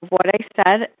 of what I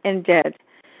said and did.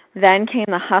 Then came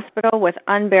the hospital with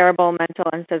unbearable mental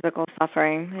and physical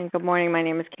suffering. And good morning, my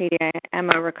name is Katie. I am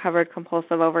a recovered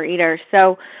compulsive overeater.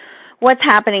 So what's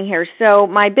happening here? So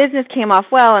my business came off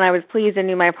well, and I was pleased and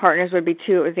knew my partners would be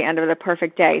too. It was the end of the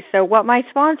perfect day. So what my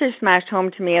sponsor smashed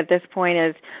home to me at this point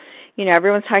is,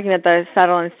 everyone's talking about the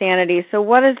subtle insanity. So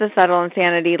what is the subtle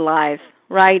insanity? Lies,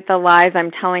 right? The lies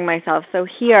I'm telling myself. So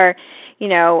here,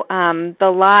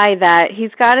 the lie that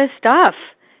he's got his stuff.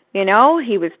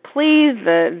 He was pleased,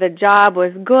 the job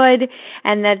was good,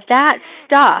 and that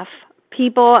stuff,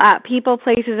 people,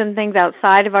 places, and things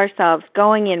outside of ourselves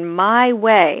going in my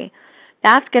way,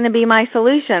 that's going to be my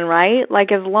solution, right?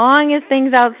 Like, as long as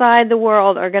things outside the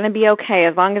world are going to be okay,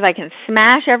 as long as I can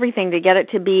smash everything to get it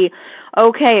to be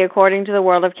okay according to the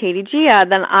world of Katie Gia,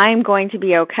 then I'm going to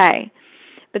be okay.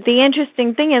 But the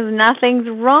interesting thing is nothing's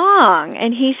wrong,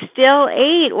 and he still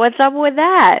ate. What's up with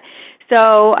that?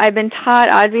 So I've been taught,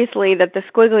 obviously, that the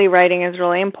squiggly writing is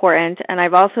really important, and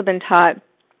I've also been taught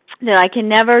that I can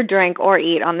never drink or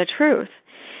eat on the truth.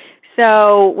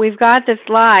 So we've got this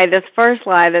lie, this first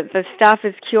lie, that the stuff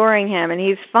is curing him, and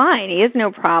he's fine. He has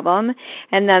no problem,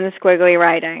 and then the squiggly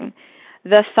writing.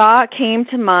 The thought came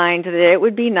to mind that it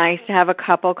would be nice to have a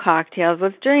couple cocktails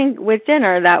with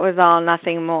dinner. That was all,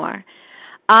 nothing more.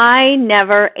 I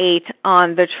never ate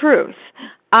on the truth.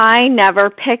 I never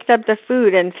picked up the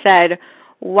food and said,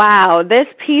 wow, this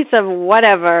piece of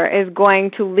whatever is going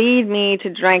to lead me to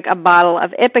drink a bottle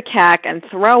of Ipecac and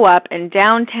throw up in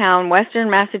downtown Western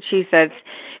Massachusetts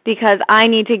because I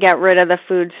need to get rid of the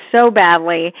food so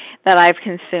badly that I've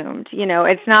consumed.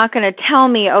 It's not going to tell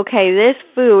me, okay, this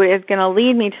food is going to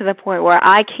lead me to the point where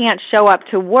I can't show up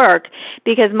to work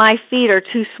because my feet are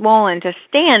too swollen to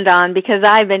stand on because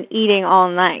I've been eating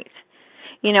all night.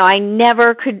 I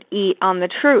never could eat on the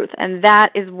truth, and that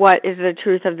is what is the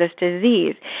truth of this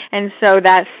disease. And so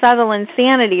that subtle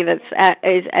insanity that's,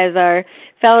 as our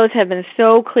fellows have been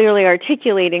so clearly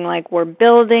articulating, like we're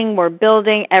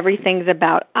building, everything's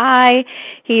about I.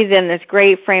 He's in this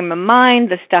great frame of mind,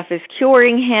 the stuff is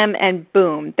curing him, and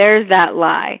boom, there's that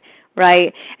lie,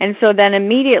 right? And so then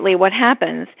immediately what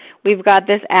happens? We've got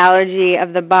this allergy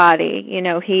of the body.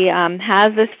 He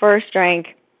has this first drink,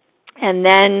 and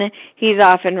then he's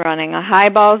off and running. A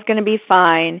highball is going to be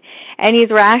fine, and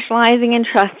he's rationalizing and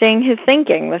trusting his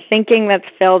thinking, the thinking that's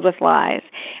filled with lies.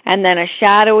 And then a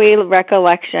shadowy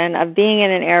recollection of being in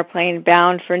an airplane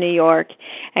bound for New York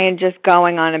and just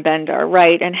going on a bender,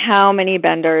 right? And how many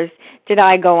benders did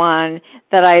I go on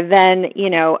that I then,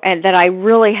 and that I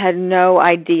really had no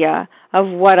idea of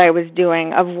what I was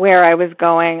doing, of where I was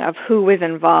going, of who was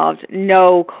involved,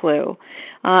 no clue.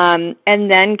 And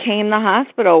then came the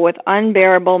hospital with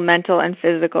unbearable mental and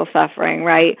physical suffering,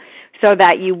 right? So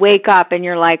that you wake up and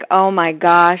you're like, oh my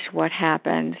gosh, what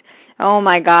happened? Oh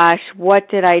my gosh, what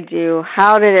did I do?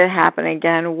 How did it happen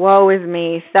again? Woe is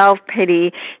me,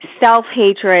 self-pity,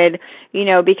 self-hatred,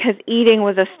 because eating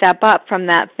was a step up from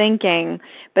that thinking.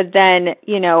 But then,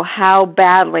 how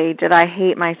badly did I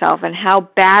hate myself, and how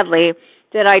badly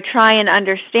did I try and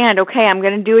understand, okay, I'm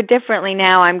going to do it differently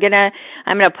now. I'm going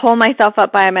to pull myself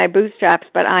up by my bootstraps,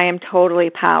 but I am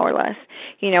totally powerless.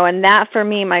 And that for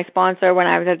me, my sponsor, when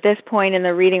I was at this point in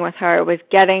the reading with her, was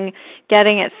getting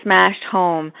it smashed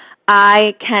home.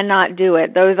 I cannot do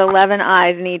it. Those 11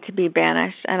 eyes need to be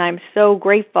banished, and I'm so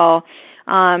grateful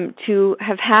to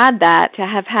have had that, to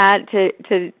have had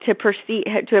to proceed,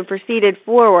 to have proceeded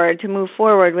forward, to move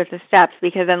forward with the steps.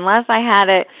 Because unless I had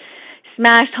it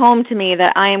smashed home to me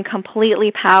that I am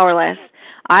completely powerless,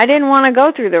 I didn't want to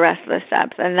go through the rest of the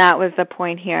steps, and that was the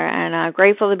point here. And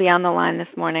grateful to be on the line this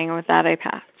morning. And with that, I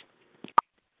pass.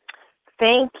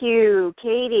 Thank you,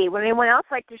 Katie. Would anyone else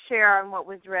like to share on what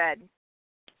was read?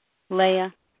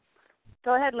 Leah.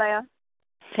 Go ahead, Leah.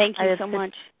 Thank you so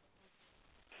much.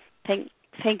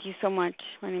 Thank you so much.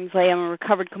 My name is Leah. I'm a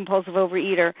recovered compulsive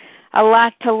overeater. A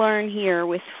lot to learn here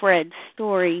with Fred's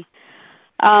story.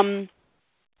 For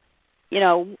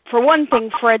one thing,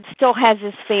 Fred still has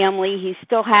his family. He's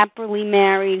still happily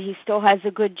married. He still has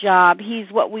a good job.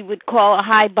 He's what we would call a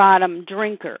high-bottom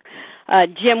drinker.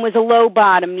 Jim was a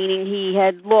low-bottom, meaning he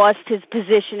had lost his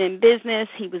position in business.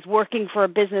 He was working for a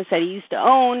business that he used to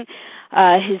own.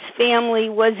 His family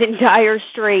was in dire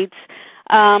straits.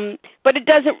 But it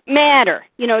doesn't matter.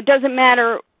 It doesn't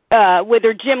matter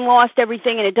whether Jim lost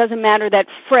everything, and it doesn't matter that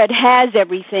Fred has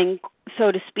everything,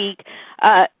 so to speak.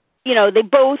 They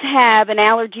both have an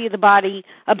allergy of the body,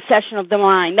 obsession of the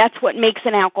mind. That's what makes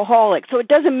an alcoholic. So it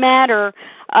doesn't matter,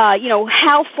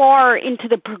 how far into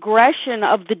the progression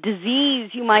of the disease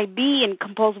you might be in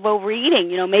compulsive overeating.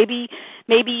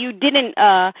 Maybe you didn't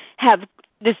have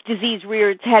this disease rear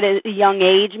its head at a young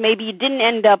age. Maybe you didn't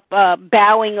end up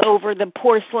bowing over the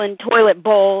porcelain toilet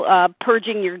bowl,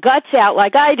 purging your guts out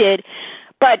like I did.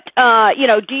 But,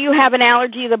 do you have an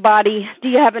allergy of the body? Do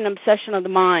you have an obsession of the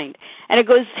mind? And it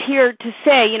goes here to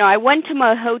say, I went to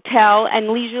my hotel and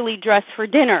leisurely dressed for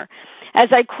dinner. As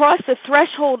I crossed the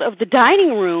threshold of the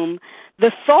dining room,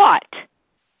 the thought,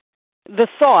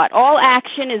 all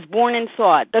action is born in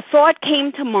thought. The thought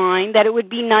came to mind that it would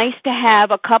be nice to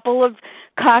have a couple of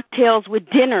cocktails with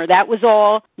dinner. That was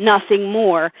all, nothing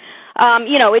more.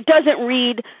 It doesn't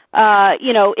read,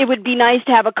 it would be nice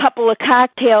to have a couple of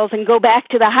cocktails and go back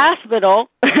to the hospital,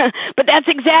 but that's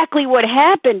exactly what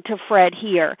happened to Fred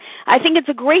here. I think it's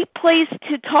a great place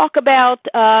to talk about,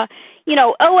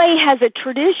 OA has a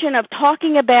tradition of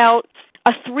talking about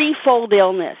a threefold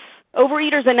illness.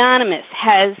 Overeaters Anonymous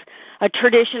has a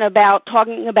tradition about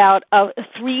talking about a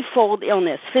threefold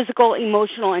illness: physical,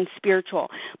 emotional, and spiritual.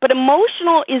 But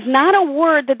emotional is not a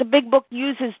word that the Big Book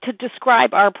uses to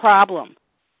describe our problem.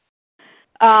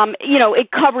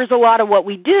 It covers a lot of what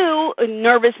we do: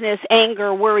 nervousness,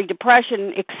 anger, worry,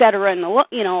 depression, etc., and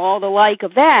all the like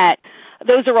of that.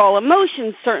 Those are all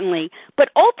emotions, certainly. But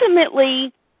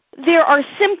ultimately, there are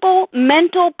simple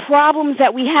mental problems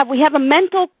that we have. We have a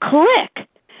mental click.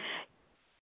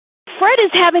 Fred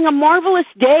is having a marvelous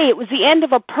day. It was the end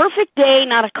of a perfect day,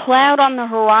 not a cloud on the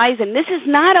horizon. This is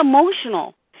not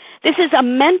emotional. This is a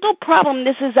mental problem.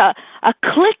 This is a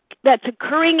click that's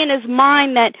occurring in his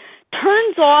mind that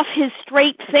turns off his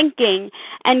straight thinking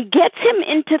and gets him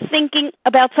into thinking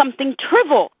about something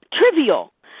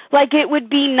trivial, like it would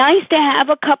be nice to have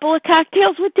a couple of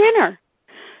cocktails with dinner.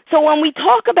 So when we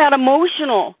talk about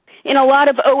emotional in a lot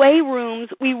of OA rooms,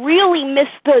 we really miss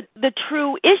the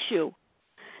true issue.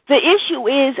 The issue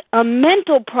is a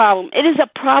mental problem. It is a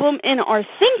problem in our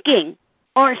thinking.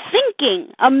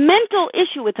 A mental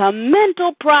issue with a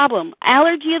mental problem.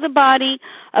 Allergy of the body,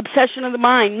 obsession of the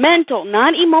mind. Mental,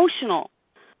 not emotional.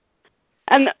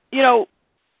 And,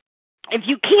 if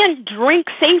you can't drink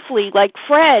safely like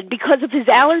Fred because of his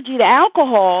allergy to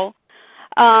alcohol,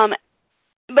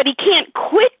 but he can't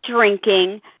quit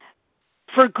drinking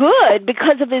for good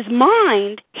because of his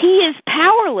mind, he is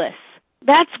powerless.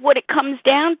 That's what it comes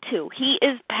down to. He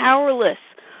is powerless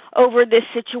over this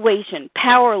situation.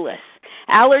 Powerless.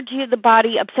 Allergy of the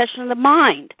body, obsession of the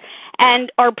mind.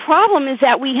 And our problem is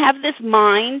that we have this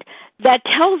mind that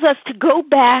tells us to go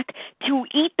back to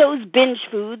eat those binge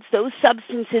foods, those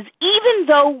substances, even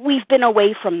though we've been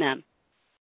away from them.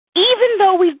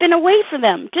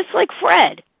 Just like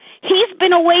Fred. He's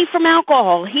been away from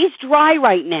alcohol. He's dry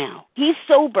right now. He's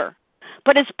sober.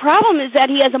 But his problem is that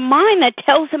he has a mind that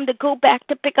tells him to go back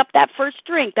to pick up that first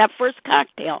drink, that first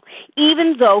cocktail,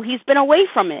 even though he's been away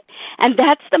from it. And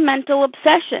that's the mental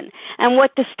obsession. And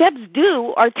what the steps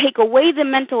do are take away the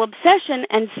mental obsession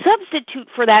and substitute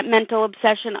for that mental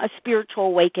obsession a spiritual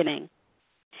awakening.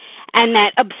 And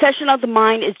that obsession of the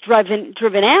mind is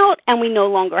driven out, and we no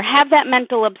longer have that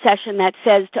mental obsession that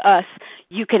says to us,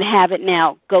 you can have it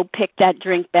now. Go pick that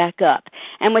drink back up.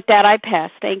 And with that, I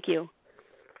pass. Thank you.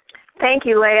 Thank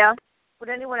you, Leah. Would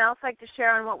anyone else like to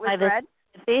share on what was read?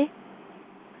 Sissy?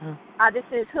 This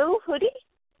is who? Hoodie?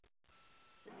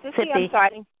 Sissy, Sippy. I'm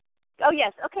sorry. Oh,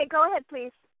 yes. Okay, go ahead,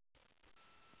 please.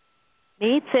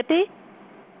 Me, Sippy?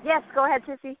 Yes, go ahead,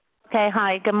 Sissy. Okay,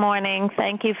 hi, good morning.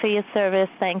 Thank you for your service.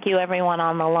 Thank you, everyone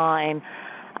on the line.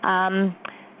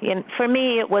 For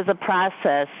me, it was a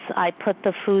process. I put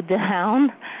the food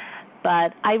down,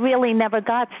 but I really never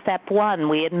got step one.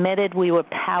 We admitted we were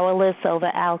powerless over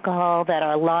alcohol, that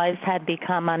our lives had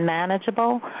become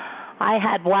unmanageable. I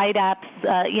had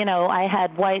I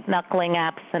had white-knuckling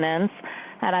abstinence,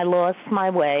 and I lost my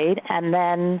weight, and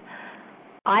then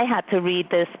I had to read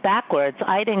this backwards.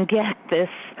 I didn't get this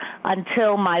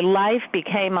until my life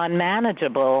became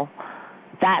unmanageable.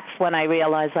 That's when I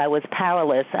realized I was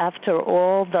powerless. After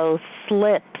all those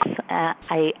slips,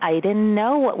 I didn't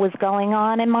know what was going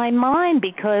on in my mind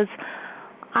because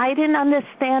I didn't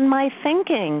understand my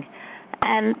thinking.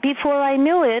 And before I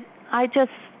knew it, I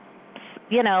just,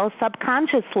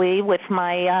 subconsciously with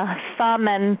my thumb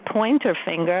and pointer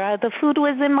finger, the food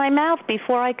was in my mouth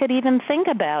before I could even think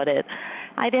about it.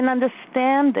 I didn't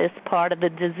understand this part of the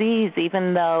disease,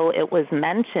 even though it was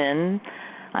mentioned,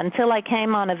 until I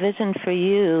came on A Vision for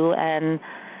You and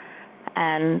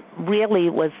really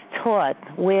was taught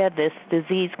where this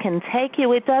disease can take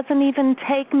you. It doesn't even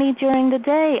take me during the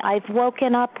day. I've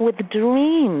woken up with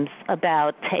dreams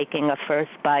about taking a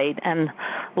first bite, and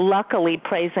luckily,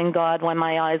 praising God, when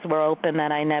my eyes were open,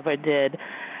 that I never did.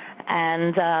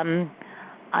 And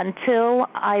until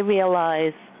I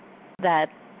realized that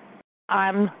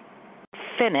I'm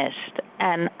finished,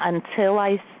 and until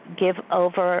I give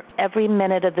over every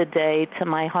minute of the day to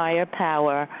my higher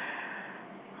power,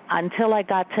 until I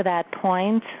got to that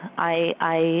point,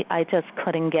 I just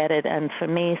couldn't get it. And for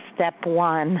me, step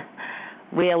one,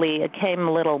 really, it came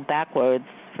a little backwards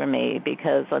for me,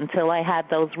 because until I had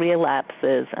those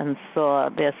relapses and saw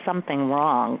there's something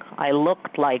wrong, I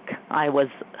looked like I was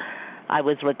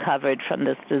recovered from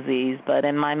this disease, but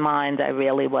in my mind, I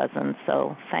really wasn't.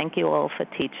 So thank you all for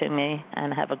teaching me,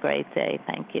 and have a great day.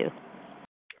 Thank you.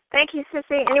 Thank you,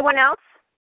 Sissy. Anyone else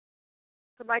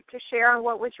would like to share on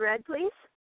what was read, please?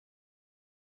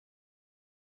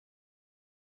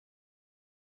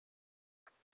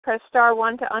 Press star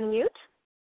 1 to unmute.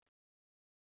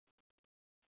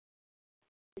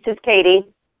 This is Katie.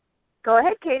 Go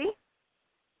ahead, Katie.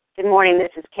 Good morning.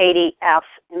 This is Katie F.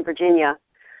 in Virginia,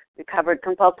 recovered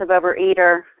compulsive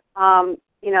overeater.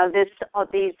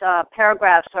 These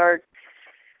paragraphs are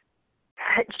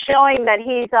showing that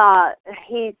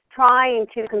he's trying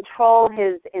to control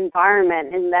his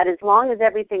environment, and that as long as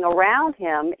everything around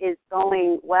him is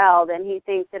going well, then he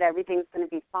thinks that everything's going to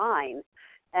be fine.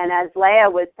 And as Leah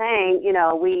was saying,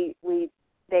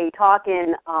 they talk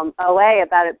in OA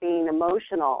about it being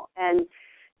emotional. And,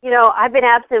 I've been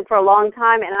abstinent for a long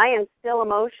time, and I am still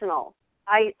emotional.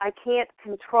 I can't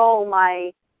control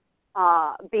my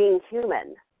being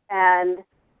human. And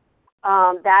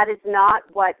that is not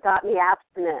what got me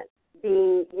abstinent,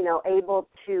 being, able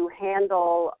to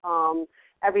handle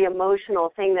every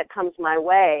emotional thing that comes my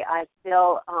way. I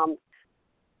still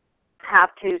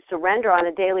have to surrender on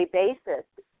a daily basis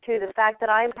to the fact that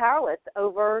I am powerless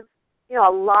over,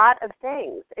 a lot of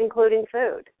things, including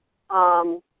food.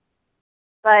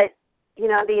 But,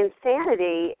 the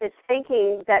insanity is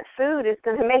thinking that food is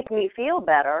going to make me feel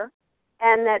better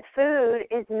and that food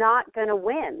is not going to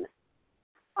win.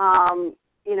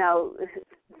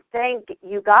 Thank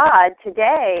you, God,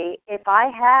 today, if I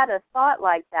had a thought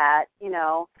like that,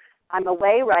 I'm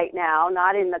away right now,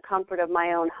 not in the comfort of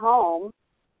my own home,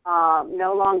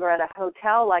 no longer at a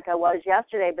hotel like I was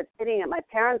yesterday, but sitting at my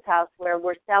parents' house where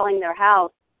we're selling their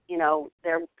house.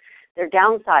 They're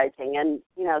downsizing, and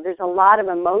there's a lot of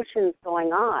emotions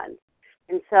going on.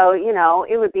 And so,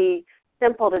 it would be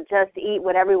simple to just eat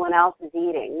what everyone else is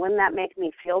eating. Wouldn't that make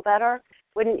me feel better?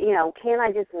 Can't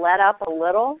I just let up a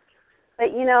little?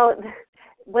 But,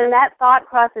 when that thought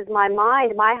crosses my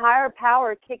mind, my higher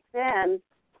power kicks in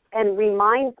and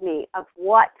reminds me of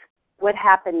what would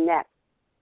happen next.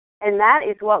 And that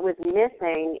is what was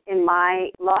missing in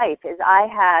my life, is I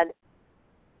had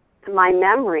my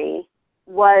memory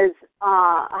was,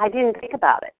 I didn't think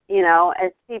about it. You know,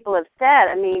 as people have said,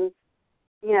 I mean,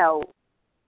 you know,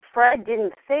 Fred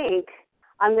didn't think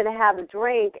I'm going to have a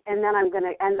drink and then I'm going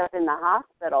to end up in the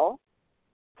hospital.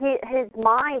 His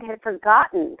mind had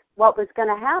forgotten what was going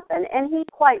to happen, and he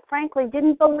quite frankly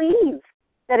didn't believe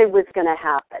that it was going to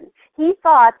happen. He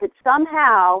thought that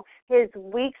somehow his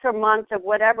weeks or months of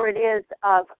whatever it is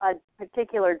of a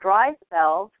particular dry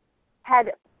spell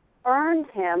had earned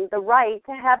him the right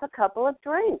to have a couple of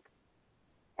drinks.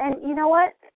 And you know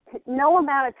what? No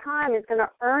amount of time is going to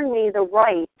earn me the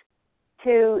right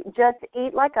to just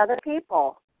eat like other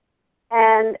people.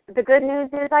 And the good news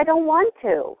is I don't want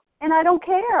to, and I don't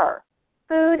care.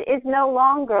 Food is no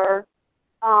longer,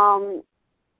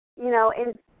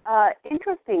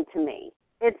 interesting to me.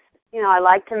 It's, you know, I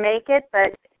like to make it,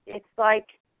 but it's like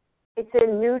it's a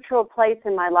neutral place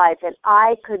in my life, and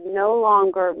I could no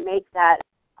longer make that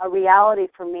a reality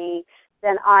for me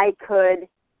than I could,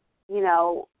 you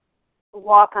know,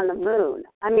 walk on the moon.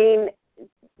 I mean,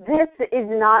 this is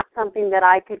not something that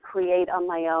I could create on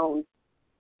my own.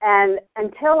 And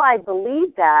until I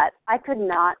believed that, I could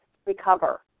not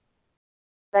recover.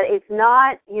 But it's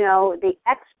not, you know, the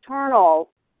external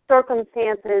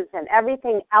circumstances and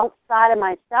everything outside of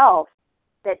myself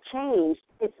that changed.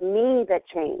 It's me that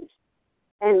changed.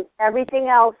 And everything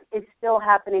else is still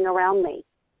happening around me.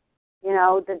 You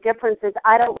know, the difference is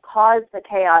I don't cause the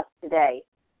chaos today,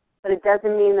 but it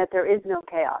doesn't mean that there is no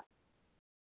chaos.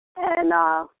 And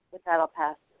with that, I'll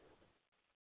pass.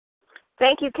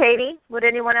 Thank you, Katie. Would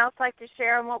anyone else like to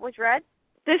share on what was read?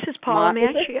 This is Paula.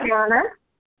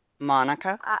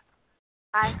 Monica.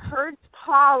 I heard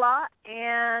Paula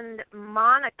and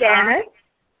Monica. Janice.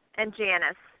 And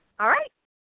Janice. All right.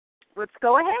 Let's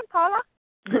go ahead, Paula.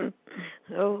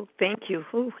 Oh, thank you.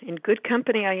 Ooh, in good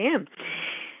company I am.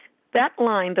 That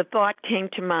line, the thought came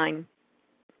to mind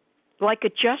like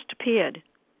it just appeared.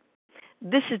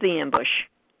 This is the ambush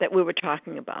that we were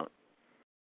talking about.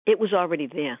 It was already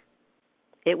there.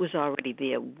 It was already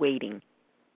there waiting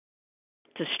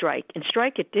to strike. And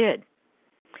strike it did.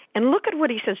 And look at what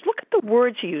he says. Look at the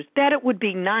words he used. That it would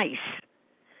be nice.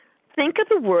 Think of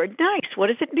the word nice. What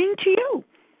does it mean to you?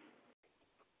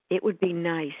 It would be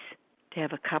nice to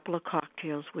have a couple of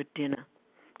cocktails with dinner.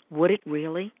 Would it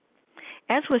really?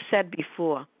 As was said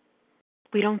before,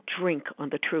 we don't drink on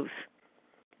the truth.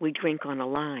 We drink on a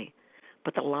lie.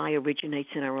 But the lie originates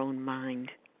in our own mind.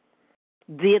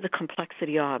 They're the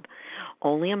complexity of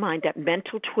only a mind, that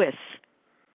mental twist,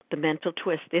 the mental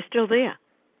twist, they're still there.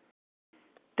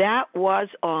 That was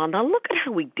all. Now look at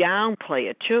how we downplay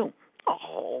it too.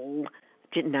 Oh,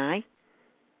 didn't I?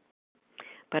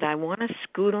 But I want to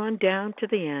scoot on down to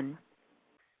the end.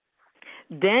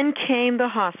 Then came the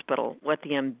hospital with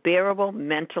the unbearable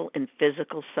mental and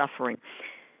physical suffering.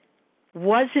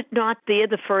 Was it not there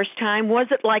the first time? Was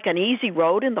it like an easy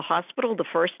road in the hospital the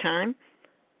first time?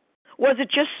 Was it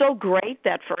just so great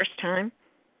that first time?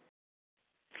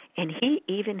 And he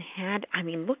even had,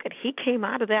 he came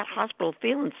out of that hospital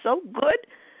feeling so good.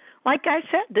 Like I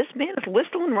said, this man is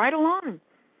whistling right along.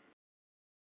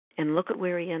 And look at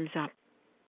where he ends up.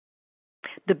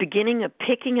 The beginning of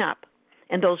picking up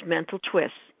and those mental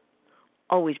twists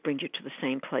always bring you to the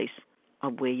same place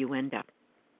of where you end up.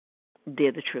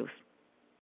 They're the truth.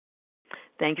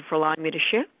 Thank you for allowing me to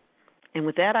share. And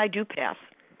with that, I do pass.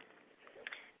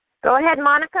 Go ahead,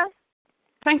 Monica.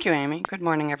 Thank you, Amy. Good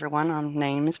morning, everyone. My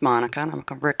name is Monica, and I'm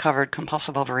a recovered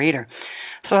compulsive overeater.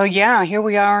 So, here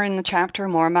we are in the chapter,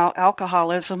 More About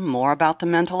Alcoholism, more about the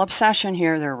mental obsession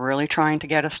here. They're really trying to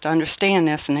get us to understand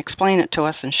this and explain it to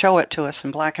us and show it to us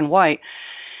in black and white.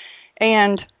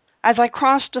 And as I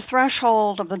crossed the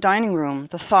threshold of the dining room,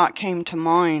 the thought came to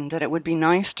mind that it would be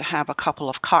nice to have a couple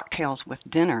of cocktails with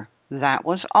dinner. That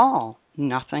was all,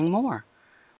 nothing more.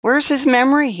 Where's his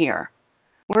memory here?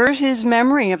 Where's his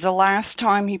memory of the last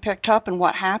time he picked up and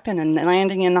what happened and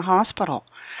landing in the hospital?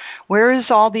 Where is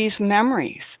all these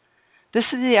memories? This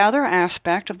is the other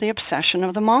aspect of the obsession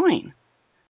of the mind.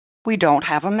 We don't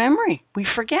have a memory. We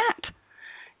forget.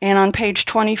 And on page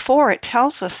 24, it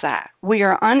tells us that we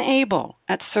are unable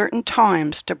at certain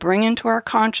times to bring into our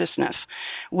consciousness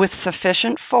with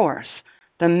sufficient force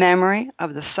the memory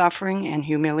of the suffering and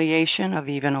humiliation of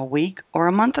even a week or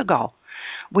a month ago.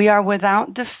 We are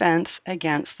without defense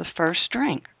against the first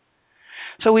drink.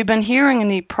 So we've been hearing in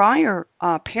the prior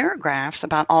paragraphs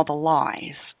about all the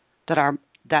lies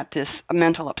that this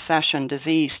mental obsession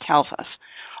disease tells us.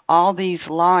 All these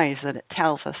lies that it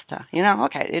tells us to,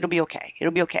 okay, it'll be okay.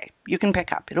 It'll be okay. You can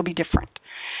pick up. It'll be different.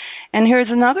 And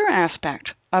here's another aspect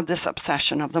of this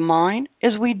obsession of the mind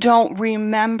is we don't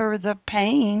remember the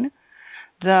pain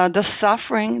the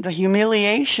suffering, the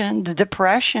humiliation, the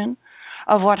depression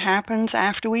of what happens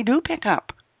after we do pick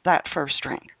up that first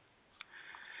drink.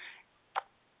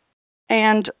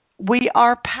 And we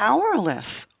are powerless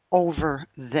over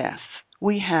this.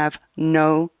 We have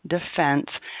no defense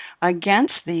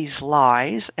against these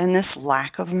lies and this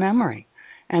lack of memory.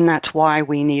 And that's why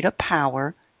we need a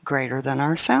power greater than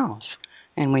ourselves.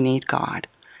 And we need God.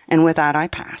 And with that, I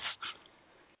pass.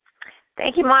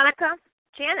 Thank you, Monica.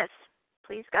 Janice,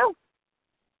 please go.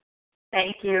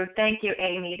 Thank you. Thank you,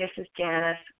 Amy. This is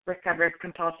Janice, recovered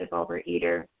compulsive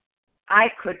overeater. I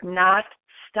could not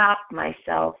stop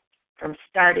myself from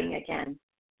starting again.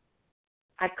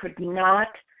 I could not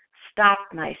stop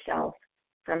myself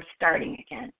from starting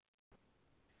again.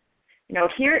 You know,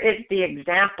 here is the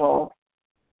example.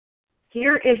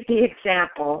 Here is the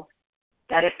example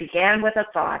that it began with a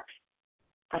thought.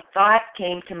 A thought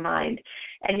came to mind.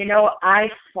 And, you know, I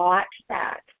fought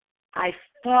that. I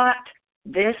fought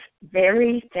this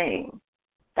very thing,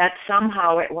 that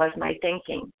somehow it was my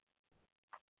thinking.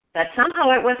 That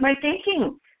somehow it was my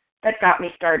thinking that got me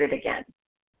started again.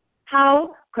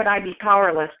 How could I be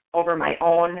powerless over my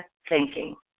own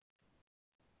thinking?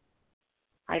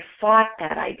 I fought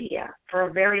that idea for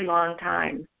a very long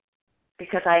time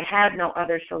because I had no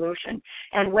other solution.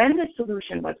 And when the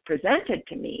solution was presented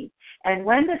to me, and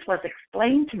when this was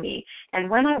explained to me, and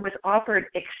when I was offered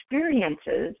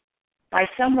experiences by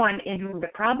someone in whom the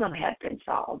problem had been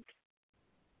solved,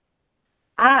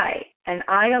 I, and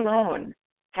I alone,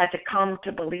 had to come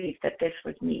to believe that this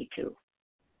was me too.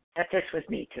 That this was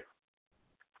me too.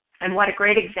 And what a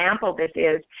great example this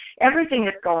is. Everything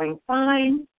is going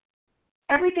fine.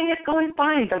 Everything is going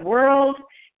fine. The world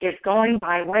is going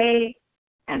my way,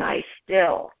 and I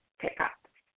still pick up.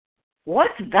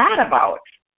 What's that about?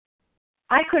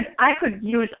 I could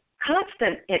use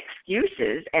constant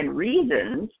excuses and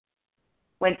reasons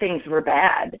when things were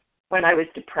bad, when I was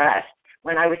depressed,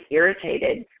 when I was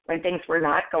irritated, when things were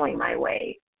not going my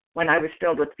way, when I was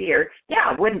filled with fear.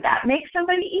 Yeah, wouldn't that make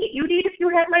somebody eat? You'd eat if you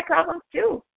had my problems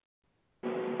too.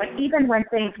 But even when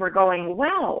things were going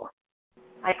well,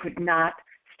 I could not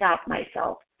stop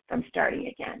myself from starting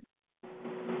again.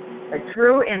 The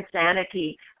true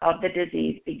insanity of the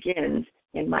disease begins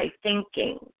in my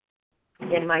thinking,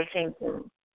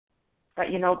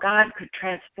 But, you know, God could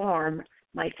transform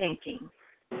my thinking.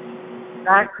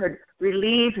 God could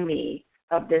relieve me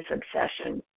of this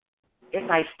obsession if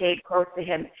I stayed close to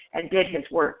Him and did His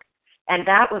work. And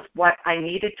that was what I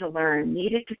needed to learn,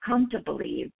 needed to come to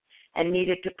believe, and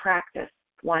needed to practice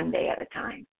one day at a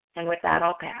time. And with that,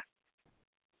 I'll pass.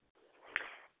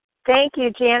 Thank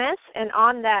you, Janice. And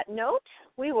on that note,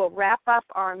 we will wrap up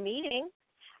our meeting.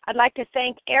 I'd like to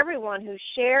thank everyone who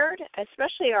shared,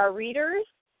 especially our readers,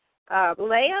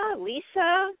 Leah,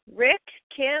 Lisa, Rick,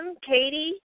 Kim,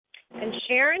 Katie, and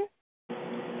Sharon.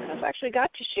 I've actually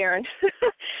got to Sharon.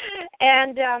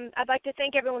 And I'd like to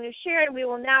thank everyone who shared. We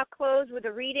will now close with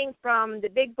a reading from the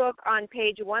Big Book on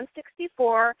page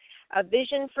 164, A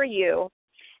Vision for You.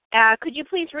 Could you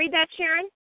please read that, Sharon?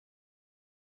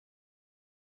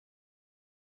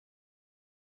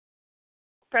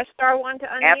 Press star 1 to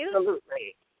unmute.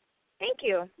 Absolutely. Thank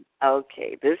you.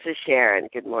 Okay, this is Sharon.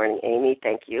 Good morning, Amy.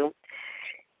 Thank you.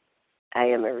 I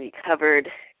am a recovered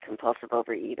compulsive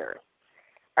overeater.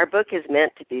 Our book is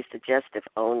meant to be suggestive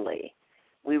only.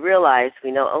 We realize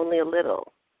we know only a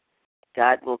little.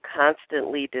 God will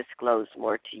constantly disclose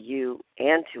more to you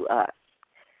and to us.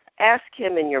 Ask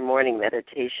Him in your morning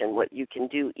meditation what you can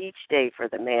do each day for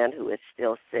the man who is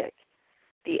still sick.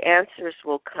 The answers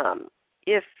will come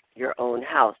if your own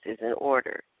house is in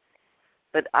order.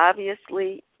 But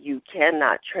obviously, you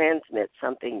cannot transmit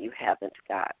something you haven't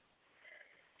got.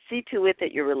 See to it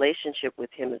that your relationship with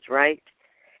Him is right,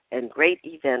 and great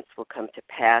events will come to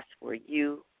pass for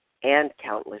you and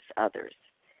countless others.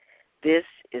 This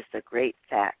is the great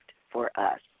fact for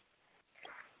us.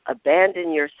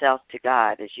 Abandon yourself to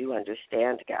God as you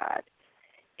understand God.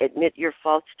 Admit your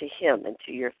faults to Him and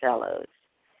to your fellows.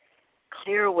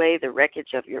 Clear away the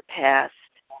wreckage of your past.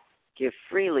 Give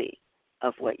freely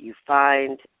of what you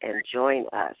find and join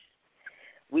us.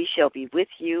 We shall be with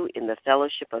you in the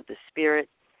fellowship of the Spirit,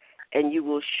 and you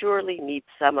will surely meet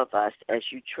some of us as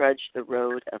you trudge the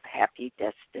road of happy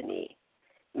destiny.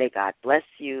 May God bless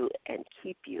you and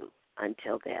keep you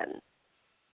until then.